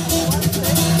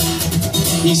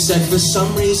 He said, for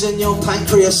some reason your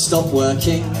pancreas stopped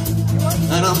working.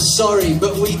 And I'm sorry,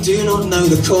 but we do not know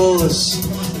the cause.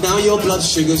 Now your blood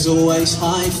sugar's always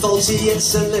high, faulty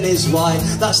insulin is why.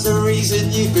 That's the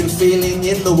reason you've been feeling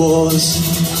in the wars.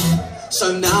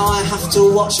 So now I have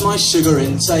to watch my sugar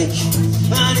intake,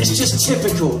 and it's just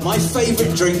typical, my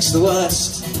favourite drink's the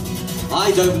worst.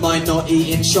 I don't mind not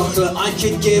eating chocolate, I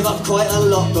could give up quite a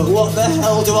lot, but what the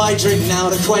hell do I drink now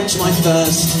to quench my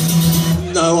thirst?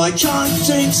 No, I can't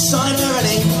drink cider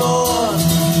anymore.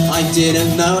 I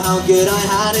didn't know how good I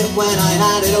had it when I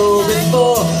had it all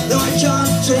before. No, I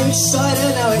can't drink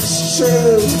cider, now it's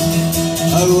true.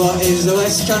 Oh, what is the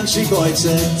West Country boy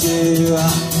to do?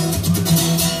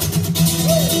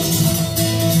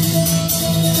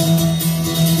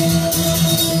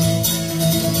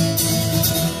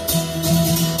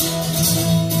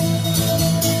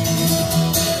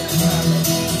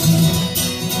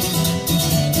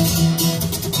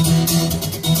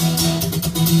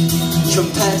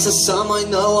 Compared to some, I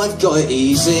know I've got it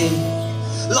easy.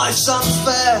 Life's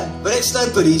unfair, but it's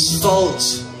nobody's fault.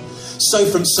 So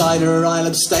from cider I'll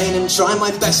abstain and try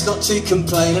my best not to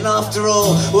complain. And after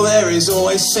all, well, there is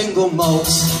always single malt.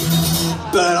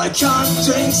 But I can't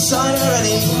drink cider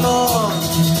anymore.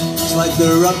 It's like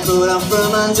the rug pulled out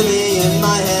from under me and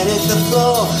my head hit the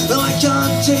floor. No, I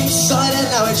can't drink cider,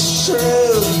 now it's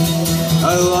true.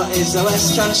 Oh, what is a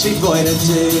West Country boy to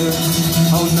do?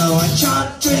 Oh no, I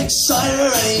can't drink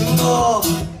cider anymore.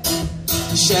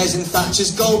 Shares in Thatcher's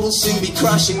gold will soon be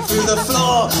crashing through the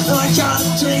floor. No, I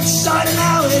can't drink cider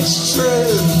now, it's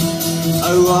true.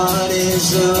 Oh, what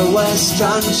is a West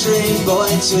Country boy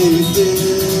to do?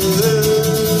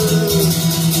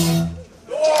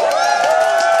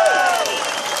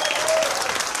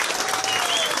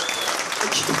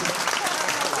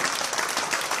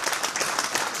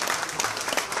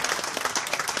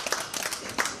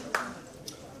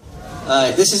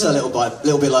 This is a little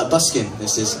bit like busking.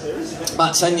 This is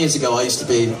about 10 years ago. I used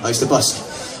to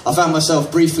busk. I found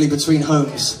myself briefly between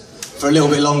homes for a little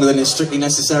bit longer than is strictly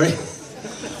necessary.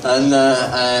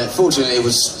 And fortunately, it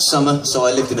was summer, so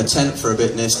I lived in a tent for a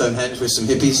bit near Stonehenge with some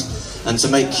hippies. And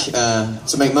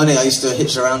to make money, I used to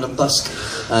hitch around and busk.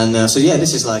 And so yeah,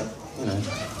 this is like, you know,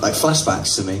 like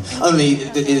flashbacks to me. Only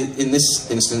in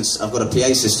this instance, I've got a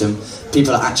PA system.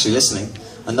 People are actually listening.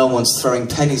 And no one's throwing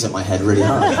pennies at my head really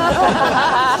hard.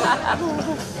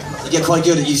 You get quite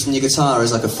good at using your guitar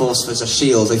as like a force, as a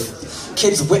shield.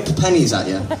 Kids whip pennies at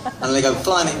you, and they go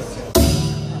flying.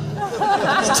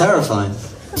 It's terrifying.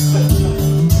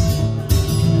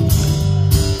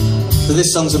 So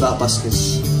this song's about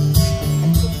buskers.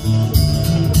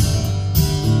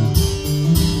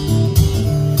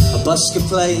 A busker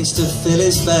plays to fill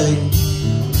his belly.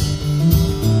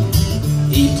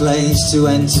 He plays to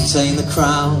entertain the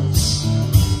crowds.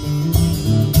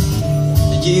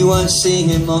 You won't see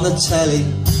him on the telly,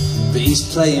 but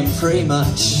he's playing pretty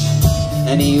much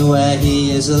anywhere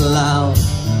he is allowed.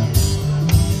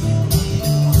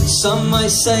 Some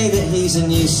might say that he's a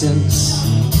nuisance,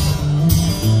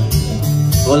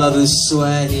 while others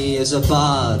swear he is a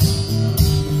bard.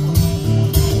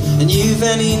 And you've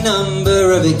any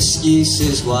number of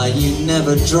excuses why you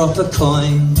never drop a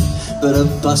coin, but a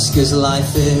busker's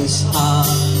life is hard.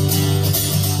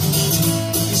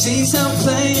 He sees how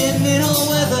playing in all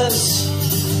weathers,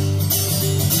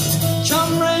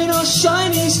 come rain or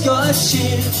shine, he's got a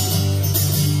tune.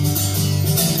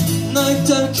 No,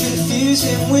 don't confuse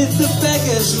him with the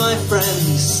beggars, my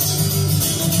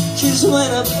friends, 'Cause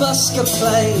when a busker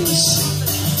plays,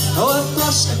 oh, a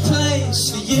busker plays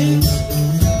for you.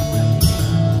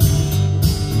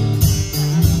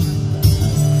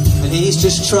 And he's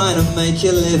just trying to make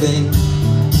a living.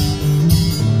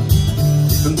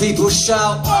 And people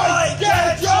shout, "Oi,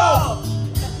 get a job!"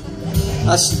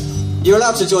 You're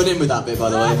allowed to join in with that bit, by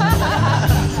the way.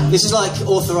 This is like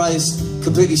authorised,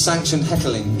 completely sanctioned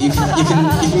heckling. You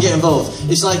can get involved.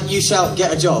 It's like you shout,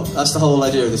 "Get a job." That's the whole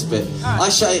idea of this bit.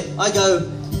 I go,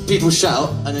 people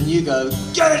shout, and then you go,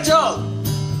 "Get a job!"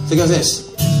 So it goes this.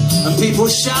 And people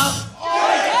shout,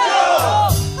 "Get a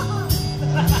job!"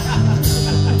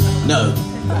 No.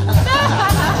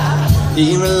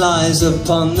 He relies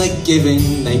upon the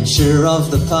giving nature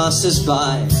of the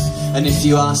passers-by. And if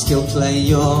you ask, he'll play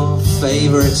your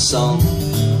favourite song.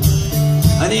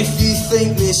 And if you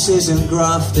think this isn't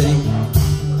grafting,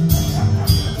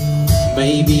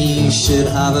 maybe you should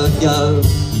have a go.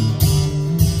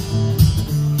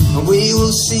 And we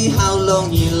will see how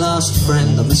long you last,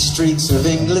 friend, on the streets of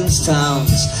England's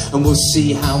towns. And we'll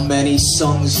see how many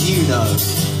songs you know.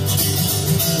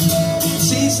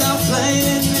 He's out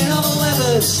playing in all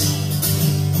weathers.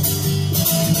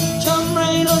 Come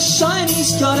rain or shine,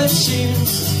 he's got a tune.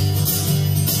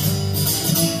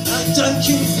 Now don't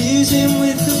confuse him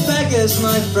with the beggars,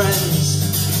 my friends.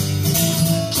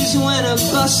 'Cause when a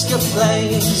busker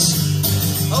plays,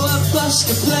 oh, a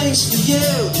busker plays for you.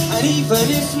 And even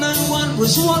if no one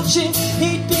was watching,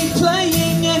 he'd be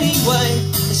playing anyway.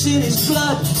 It's in his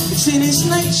blood, it's in his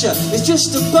nature. It's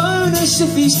just a bonus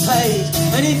if he's paid.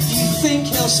 And if you think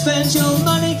he'll spend your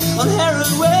money on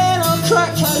heroin or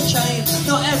crack cocaine,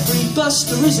 not every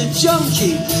busker is a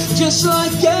junkie, just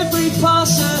like every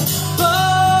passer.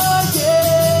 But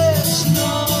it's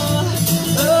not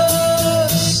the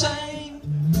same.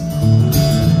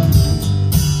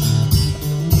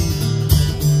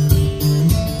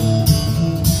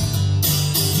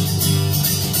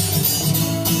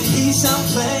 He's out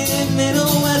playing in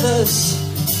all weathers.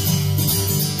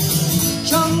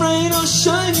 Come rain or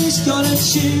shine, he's got a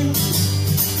tune.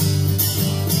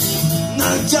 No,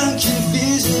 don't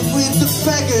confuse him with the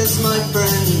beggars, my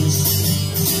friends.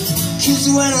 'Cause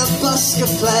when a busker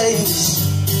plays,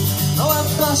 oh, a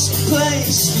busker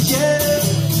plays for you.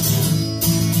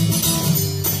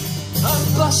 A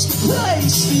busker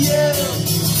plays for you.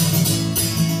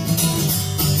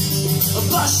 A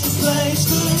busker plays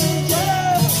for you.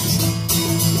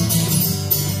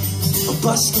 A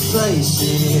busker plays for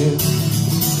you.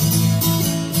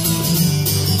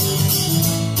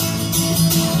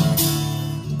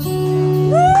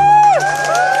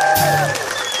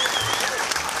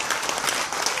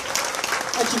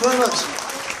 Thank you very much.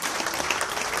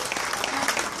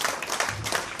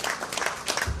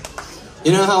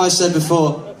 You know how I said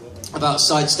before about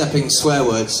sidestepping swear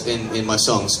words in my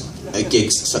songs at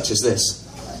gigs such as this?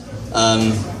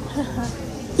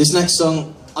 This next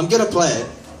song, I'm going to play it,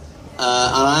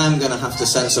 and I am going to have to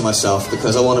censor myself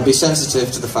because I want to be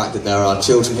sensitive to the fact that there are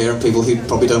children here and people who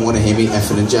probably don't want to hear me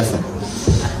effing and jeffing.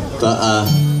 But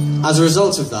as a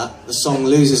result of that, the song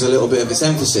loses a little bit of its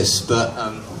emphasis, but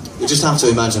you just have to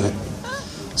imagine it.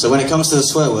 So when it comes to the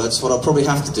swear words, what I'll probably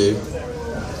have to do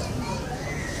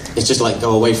is just like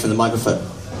go away from the microphone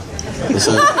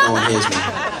so no one hears me.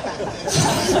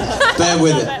 Bear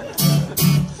with it.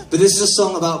 But this is a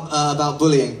song about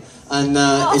bullying, and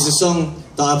it's a song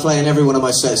that I play in every one of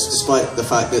my sets, despite the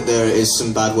fact that there is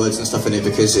some bad words and stuff in it,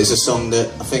 because it's a song that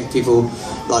I think people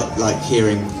like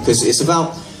hearing, because it's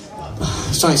about.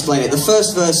 Let's try and explain it. The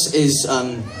first verse is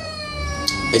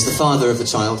the father of the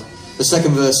child. The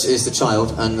second verse is the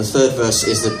child, and the third verse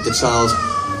is the child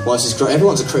once he's grown.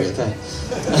 Everyone's a critic, okay?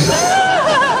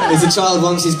 It's the child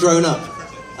once he's grown up,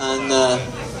 and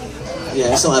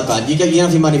yeah, it's not that bad. You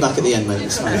have your money back at the end, mate.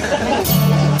 It's fine.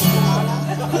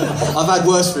 I've had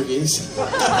worse reviews.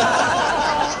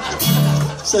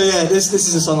 So yeah, this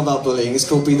is a song about bullying. It's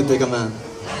called "Be the Bigger Man."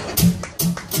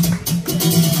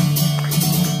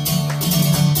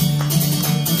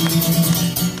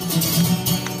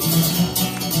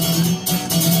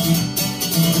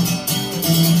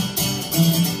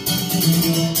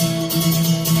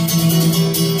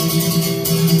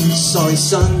 Sorry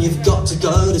son, you've got to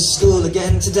go to school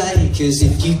again today, 'cause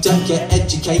if you don't get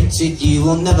educated you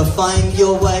will never find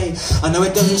your way. I know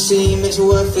it doesn't seem it's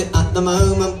worth it at the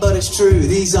moment, but it's true,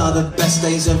 these are the best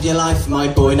days of your life, my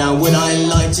boy. Now would I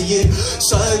lie to you?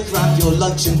 So grab your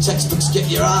lunch and textbooks, get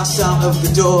your ass out of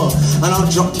the door, and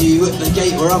I'll drop you at the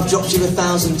gate where I've dropped you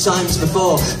 1,000 times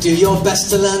before. Do your best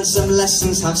to learn some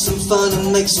lessons, have some fun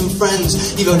and make some friends.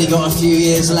 You've only got a few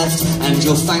years left and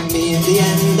you'll thank me in the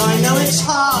end. I know it's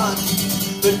hard,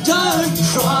 But don't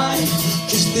cry,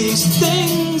 'cause these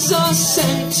things are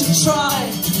sent to try.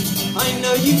 I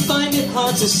know you find it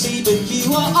hard to see, but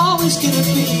you are always gonna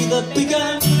be the bigger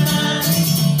man.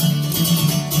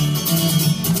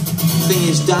 Thing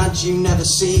is, Dad, you never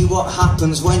see what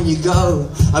happens when you go.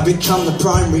 I become the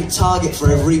primary target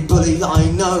for every bully that I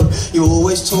know. You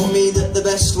always taught me that the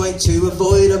best way to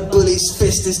avoid a bully's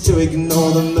fist is to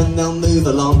ignore them and they'll move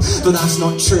along. But that's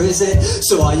not true, is it?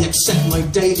 So I accept my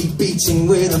daily beating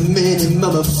with a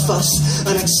minimum of fuss,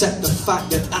 and accept the fact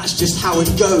that that's just how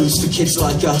it goes for kids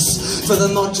like us. For the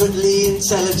moderately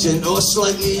intelligent or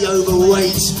slightly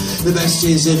overweight, the best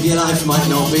years of your life might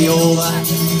not be all that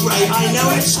great. I know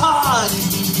it's hard,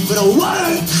 but I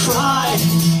won't cry,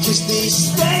 'cause these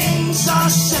things are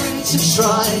sent to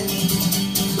try.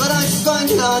 But I find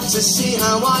it hard to see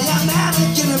how I am ever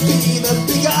gonna be the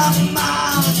bigger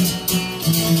man.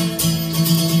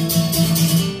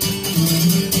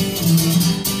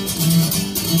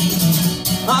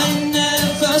 I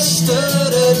never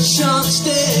stood a chance,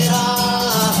 did I?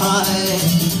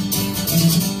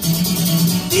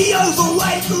 The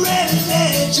overweight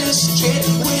religious kid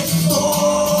with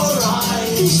 4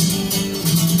 eyes.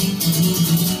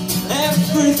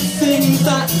 Everything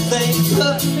that they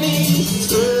put me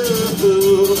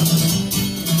through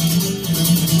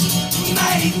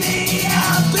made me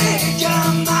a bigger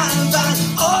man than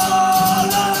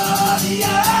all of you.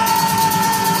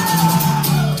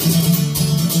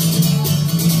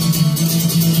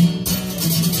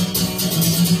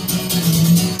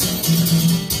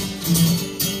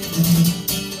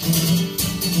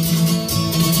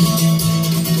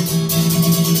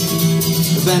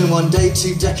 Then one day,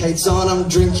 2 decades on, I'm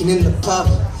drinking in the pub,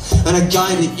 and a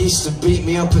guy that used to beat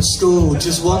me up at school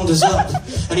just wanders up,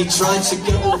 and he tried to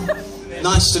get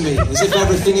nice to me, as if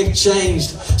everything had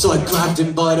changed. So I grabbed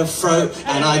him by the throat,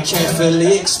 and I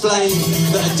carefully explained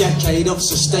that a decade of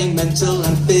sustained mental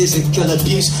and physical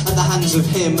abuse at the hands of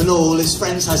him and all his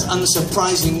friends has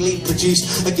unsurprisingly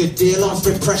produced a good deal of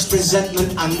repressed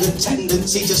resentment and the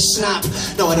tendency to snap.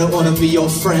 No, I don't want to be your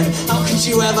friend. How could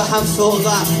you ever have thought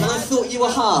that? And I thought you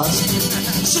were hard.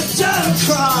 So don't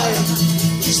cry,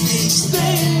 'cause these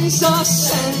things are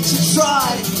sent to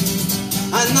try.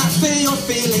 And that fear you're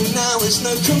feeling now is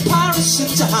no comparison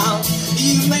to how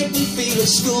you made me feel at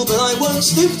school. But I won't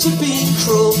stoop to being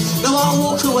cruel. No, I'll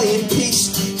walk away in peace,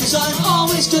 'cause I'm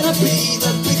always gonna be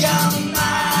the bigger man.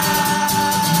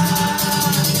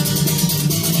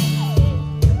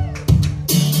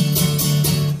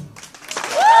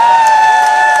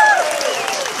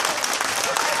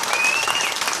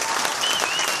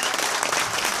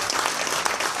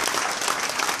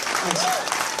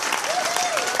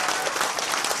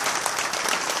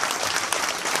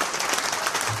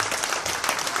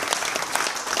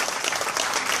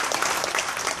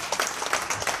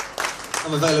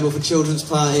 I'm available for children's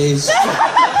parties,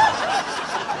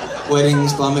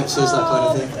 weddings, bar mitzvahs, that kind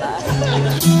of thing.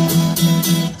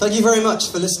 Thank you very much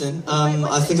for listening.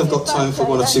 I think I've got time for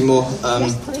 1 or 2 more.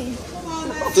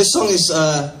 This song is, do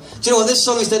you know what, this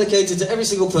song is dedicated to every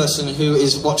single person who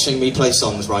is watching me play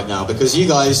songs right now, because you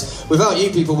guys, without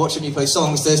you people watching me play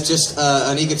songs, there's just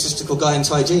an egotistical guy in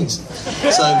tight jeans.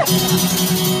 So,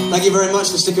 thank you very much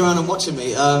for sticking around and watching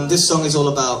me. This song is all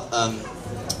about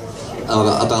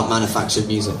manufactured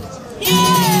music.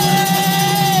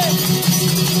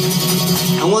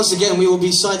 And once again, we will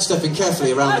be sidestepping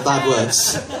carefully around the bad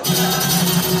words.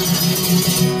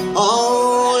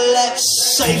 Oh, let's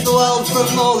save the world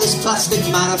from all this plastic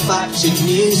manufactured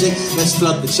music. Let's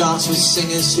flood the charts with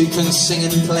singers who can sing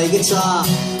and play guitar.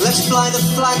 Let's fly the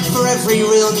flag for every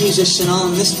real musician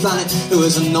on this planet who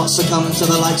has not succumbed to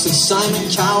the likes of Simon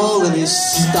Cowell and his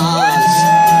stars.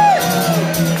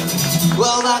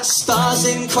 Well, that's stars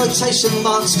in quotation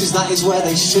marks, 'cause that is where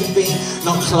they should be,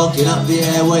 not clogging up the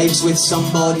airwaves with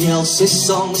somebody else's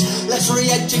songs. Let's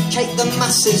re-educate the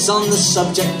masses on the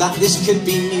subject that this could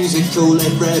be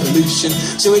musical-led revolution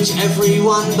to which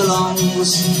everyone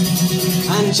belongs.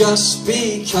 And just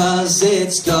because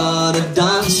it's got a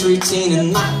dance routine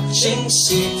and matching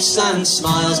suits and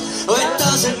smiles, oh, it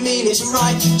doesn't mean it's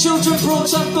right. Children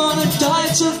brought up on a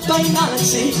diet of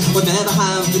banality will never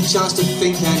have the chance to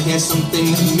think and hear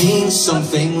something that means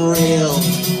something real.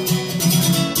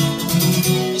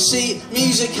 see,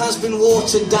 music has been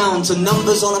watered down to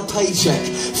numbers on a paycheck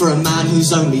for a man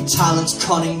whose only talent's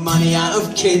conning money out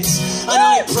of kids. And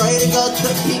I pray to God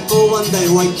that people one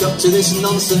day wake up to this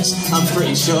nonsense. I'm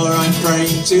pretty sure I'm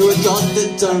praying to a God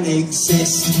that don't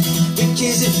exist.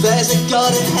 Because if there's a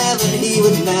God in heaven, he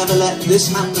would never let this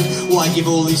happen. Why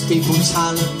give all these people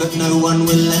talent that no one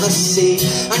will ever see?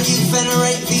 And you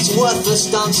venerate these worthless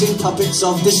dancing puppets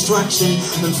of distraction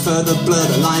and further blur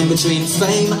the line between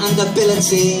fame and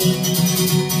ability.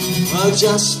 Well,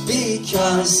 just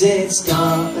because it's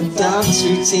got a dance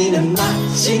routine and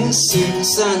matching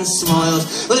suits and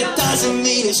smiles, well, it doesn't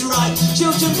mean it's right.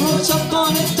 Children brought up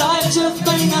on a diet of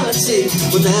banality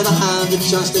will never have the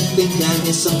chance to think and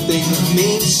hear something that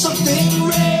means something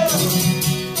real.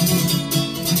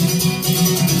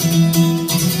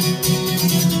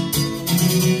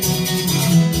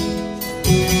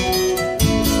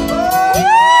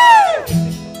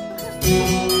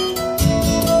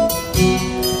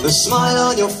 The smile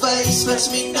on your face lets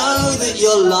me know that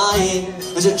you're lying.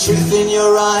 There's a truth in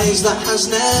your eyes that has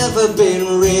never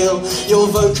been real. Your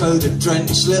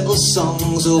vocoder-drenched little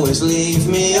songs always leave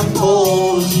me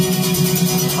appalled.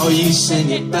 Oh, you sing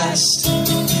it best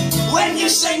when you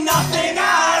sing nothing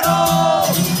at all.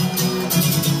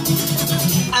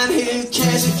 And who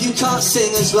cares if you can't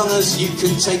sing as long as you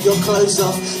can take your clothes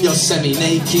off? Your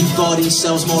semi-naked body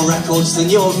sells more records than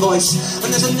your voice.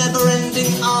 And there's a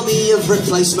never-ending army of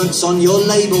replacements on your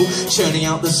label, churning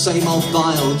out the same old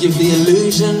bile, give the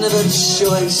illusion of a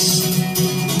choice.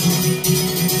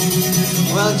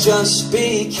 Well, just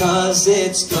because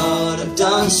it's got a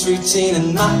dance routine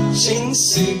and matching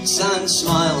suits and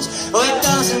smiles, oh, it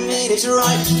doesn't mean it's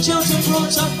right. Children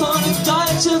brought up on a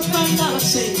diet of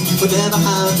banality will never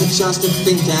have the chance to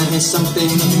think and hear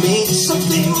something that means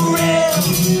something real.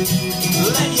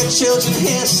 Let your children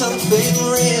hear something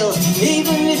real,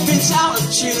 even if it's out of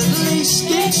tune, at least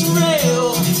it's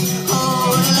real.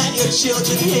 Oh, let your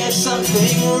children hear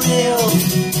something real.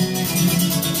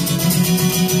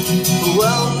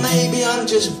 Well, maybe I'm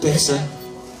just bitter,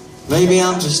 maybe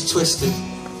I'm just twisted,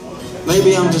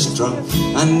 maybe I'm just drunk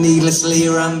and needlessly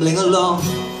rambling along.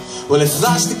 Well, if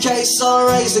that's the case, I'll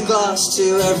raise a glass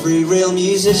to every real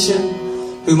musician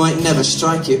who might never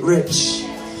strike it rich,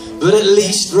 but at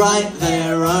least write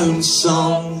their own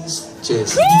songs.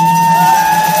 Cheers.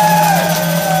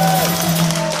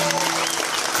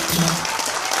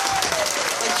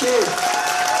 Thank you.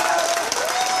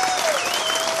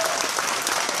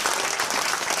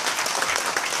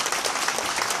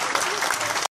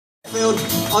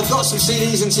 I've got some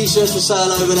CDs and t-shirts for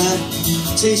sale over there.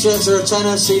 T-shirts are a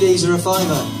tenner, CDs are a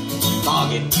fiver.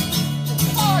 Bargain.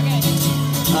 Bargain.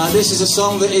 This is a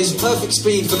song that is perfect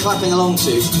speed for clapping along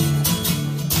to.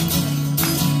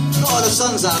 Oh, the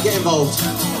sun's out, get involved.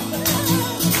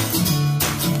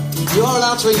 You are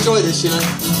allowed to enjoy this, you know.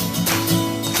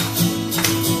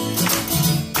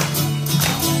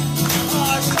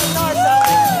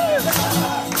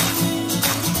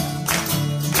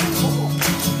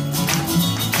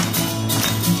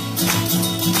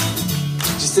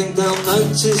 Do you think they'll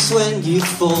notice when you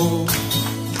fall? Do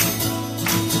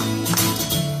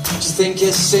you think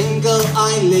a single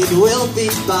eyelid will be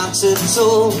battered at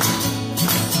all? Do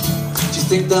you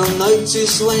think they'll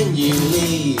notice when you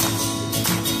leave?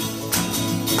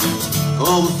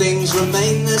 All things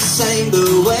remain the same,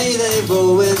 the way they've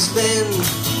always been.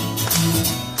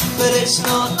 But it's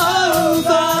not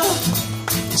over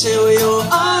till you're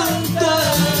underground.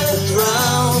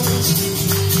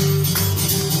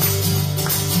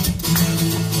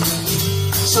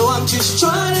 So I'm just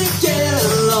trying to get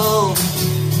along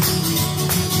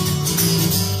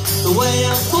the way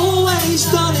I've always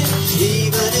done it,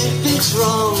 even if it's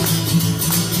wrong.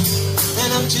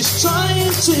 And I'm just trying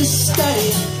to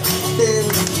stay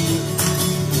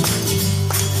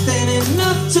thin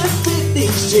enough to fit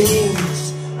these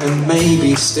jeans and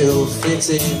maybe still fit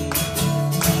in.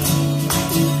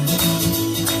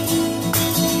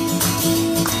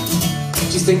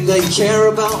 Do you think they care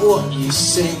about what you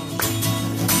sing?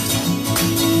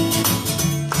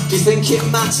 Do you think it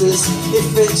matters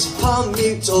if it's palm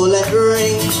mute or let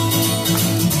ring?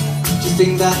 Do you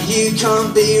think that you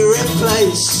can't be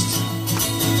replaced?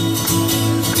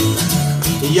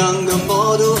 A younger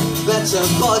model, better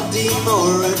body,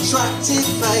 more attractive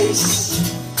face.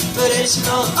 But it's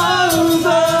not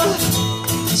over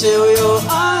till you're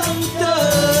underground.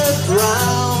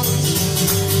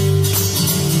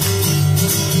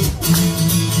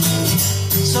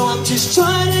 So I'm just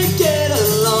trying to get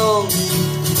along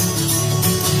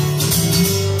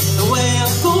the way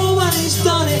I've always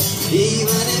done it,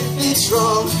 even if it's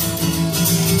wrong.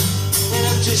 And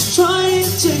I'm just trying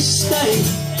to stay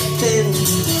thin,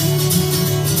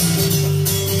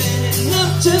 thin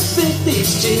enough to fit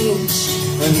these jeans,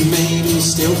 and maybe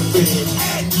still fit.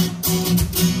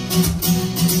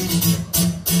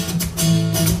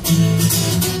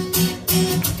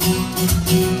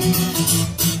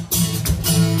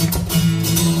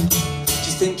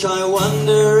 I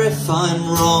wonder if I'm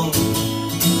wrong. Do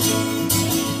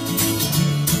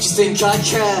you think I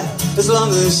care as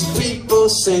long as people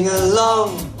sing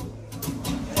along?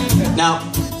 Now,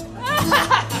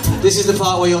 this is the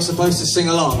part where you're supposed to sing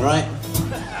along, right?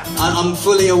 I'm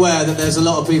fully aware that there's a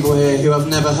lot of people here who have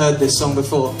never heard this song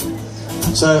before.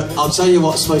 So I'll tell you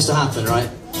what's supposed to happen, right?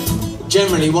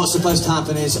 Generally, what's supposed to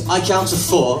happen is I count to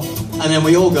 4, and then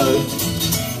we all go,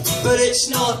 but it's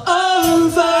not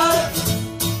over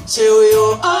till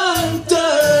you're underground.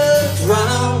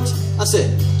 That's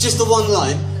it. Just the one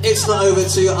line. It's not over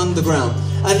till you're underground.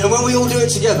 And when we all do it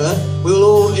together, it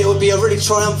will be a really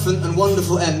triumphant and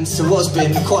wonderful end to what's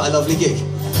been quite a lovely gig.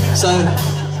 So,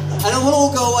 and we'll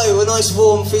all go away with a nice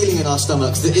warm feeling in our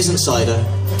stomachs that isn't cider.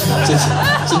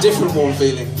 It's a different warm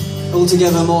feeling.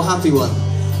 Altogether a more happy one.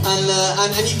 And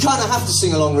you kind of have to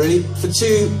sing along, really, for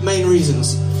 2 main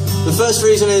reasons. The first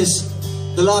reason is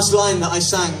the last line that I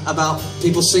sang about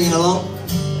people singing along.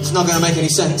 It's not going to make any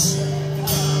sense.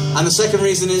 And the second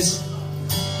reason is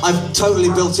I've totally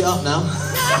built it up now.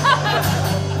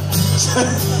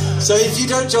 So if you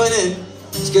don't join in,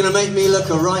 it's going to make me look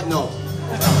a right knob.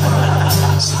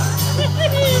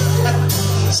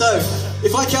 So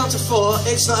if I count to 4,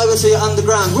 it's not over till you're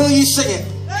underground. Will you sing it?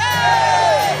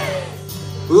 Yay!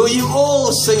 Will you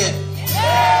all sing it?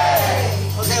 Yay!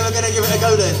 Okay, we're going to give it a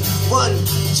go then. 1,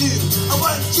 2,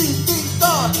 1, 2, 3,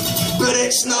 4. But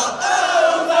it's not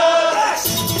over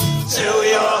till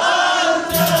you're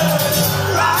underground.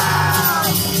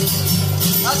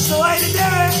 That's the way to do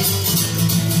it.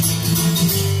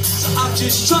 So I'm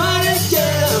just trying to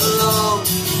get along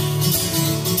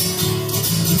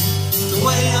the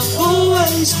way I've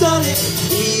always done it,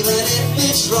 even if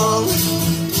it's wrong.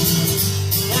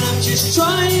 And I'm just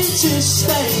trying to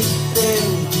stay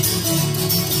thin,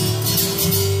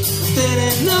 thin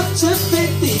enough to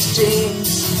fit these jeans,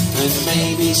 and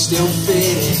maybe still fit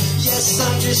it. Yes,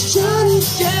 I'm just trying to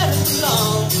get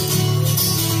along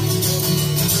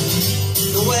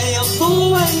the way I've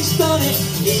always done it,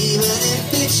 even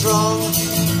if it's wrong.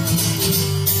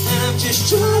 And I'm just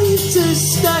trying to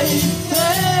stay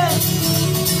there,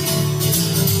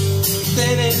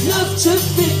 thin enough to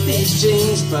fit these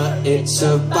jeans, but it's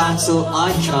a battle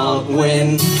I can't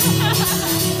win.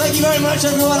 Thank you very much,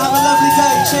 everyone. Have a lovely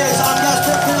day. Cheers. I'm Gaz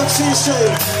Brookfield. See you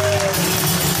soon.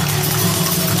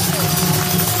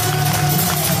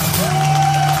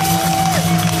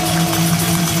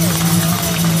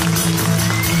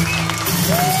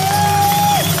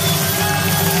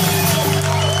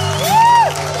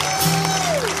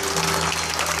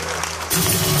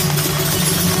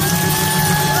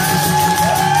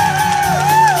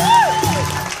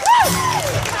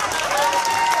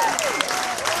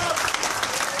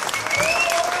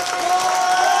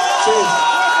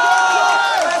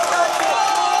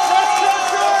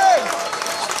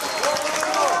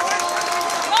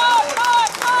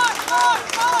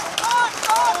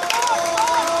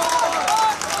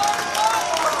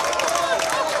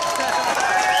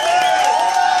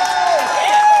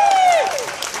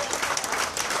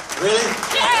 Really?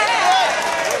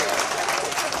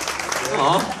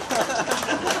 Aww.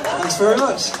 Thanks very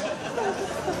much.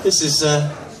 This is,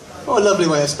 what a lovely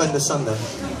way to spend a Sunday.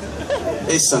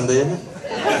 It's Sunday, isn't it?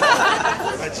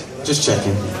 Just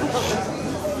checking.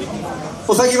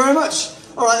 Well, thank you very much.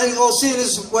 Alright, then, well, seeing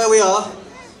as where we are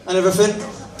and everything,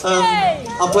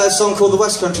 I'll play a song called the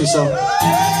West Country Song.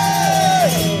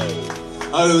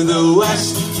 Oh, the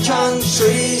West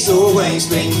Country's always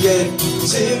been good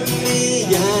to me,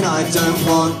 and I don't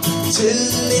want to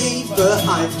leave, but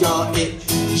I've got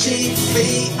itchy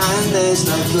feet, and there's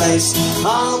no place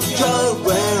I'll go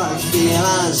where I feel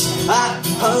as at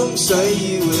home, so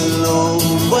you will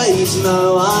always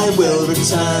know I will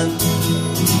return.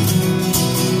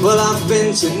 Well, I've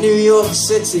been to New York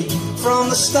City, from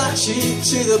the statue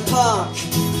to the park,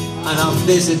 and I've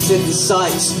visited the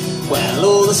sites, well,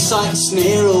 all the sites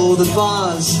near all the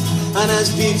bars. And as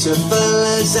beautiful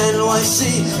as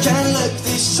NYC can look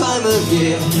this time of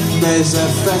year, there's a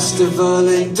festival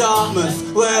in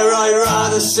Dartmouth where I'd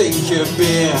rather sink a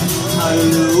beer. Oh,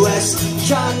 the West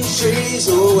Country's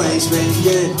always been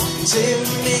good to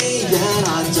me, and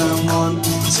I don't want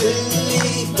to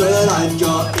leave, but I've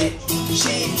got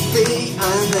itchy feet,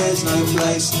 and there's no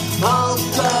place I'll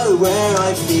go where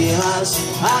I feel as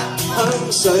at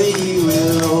home, so you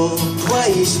will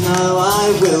always know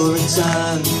I will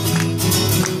return.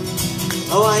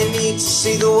 Oh, I need to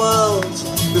see the world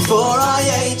before I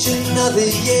age another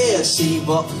year, see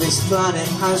what this planet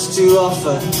has to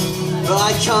offer, but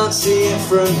I can't see it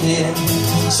from here.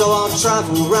 So I'll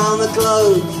travel round the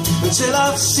globe until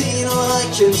I've seen all I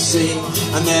can see,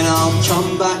 and then I'll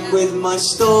come back with my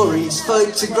stories,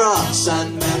 photographs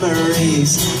and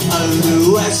memories. Oh,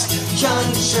 the West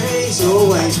Country's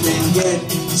always been good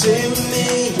to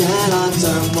me, and I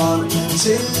don't want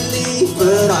to leave,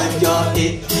 but I've got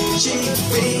itchy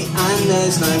feet and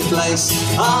there's no place.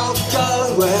 I'll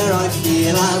go where I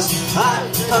feel as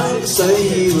at home, so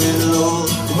you will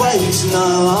always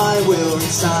know I will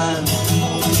return.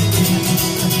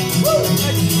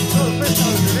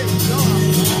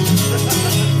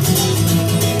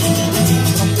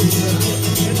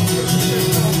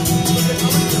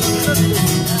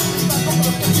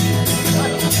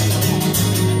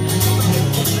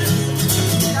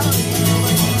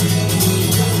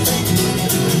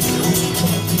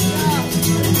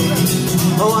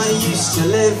 Oh, I used to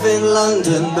live in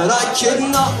London, but I could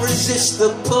not resist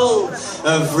the pull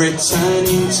of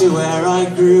returning to where I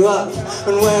grew up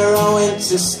and where I went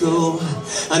to school.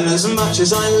 And as much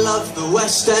as I love the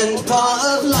West End part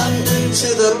of London to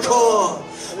the core,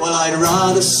 well, I'd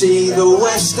rather see the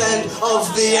West End of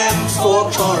the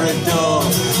M4 corridor.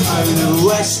 Oh, the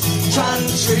West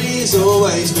Country's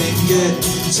always been good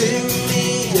to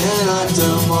me, and I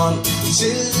don't want to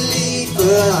leave,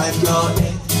 but I've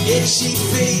got itchy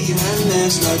feet and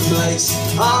there's no place.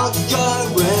 I'll go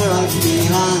where I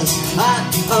feel as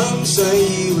at home, so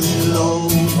you will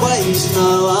always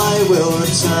know I will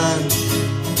return.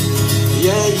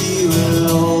 Yeah, you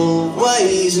will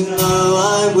always know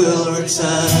I will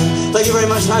return. Thank you very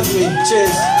much for having me.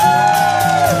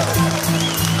 Cheers.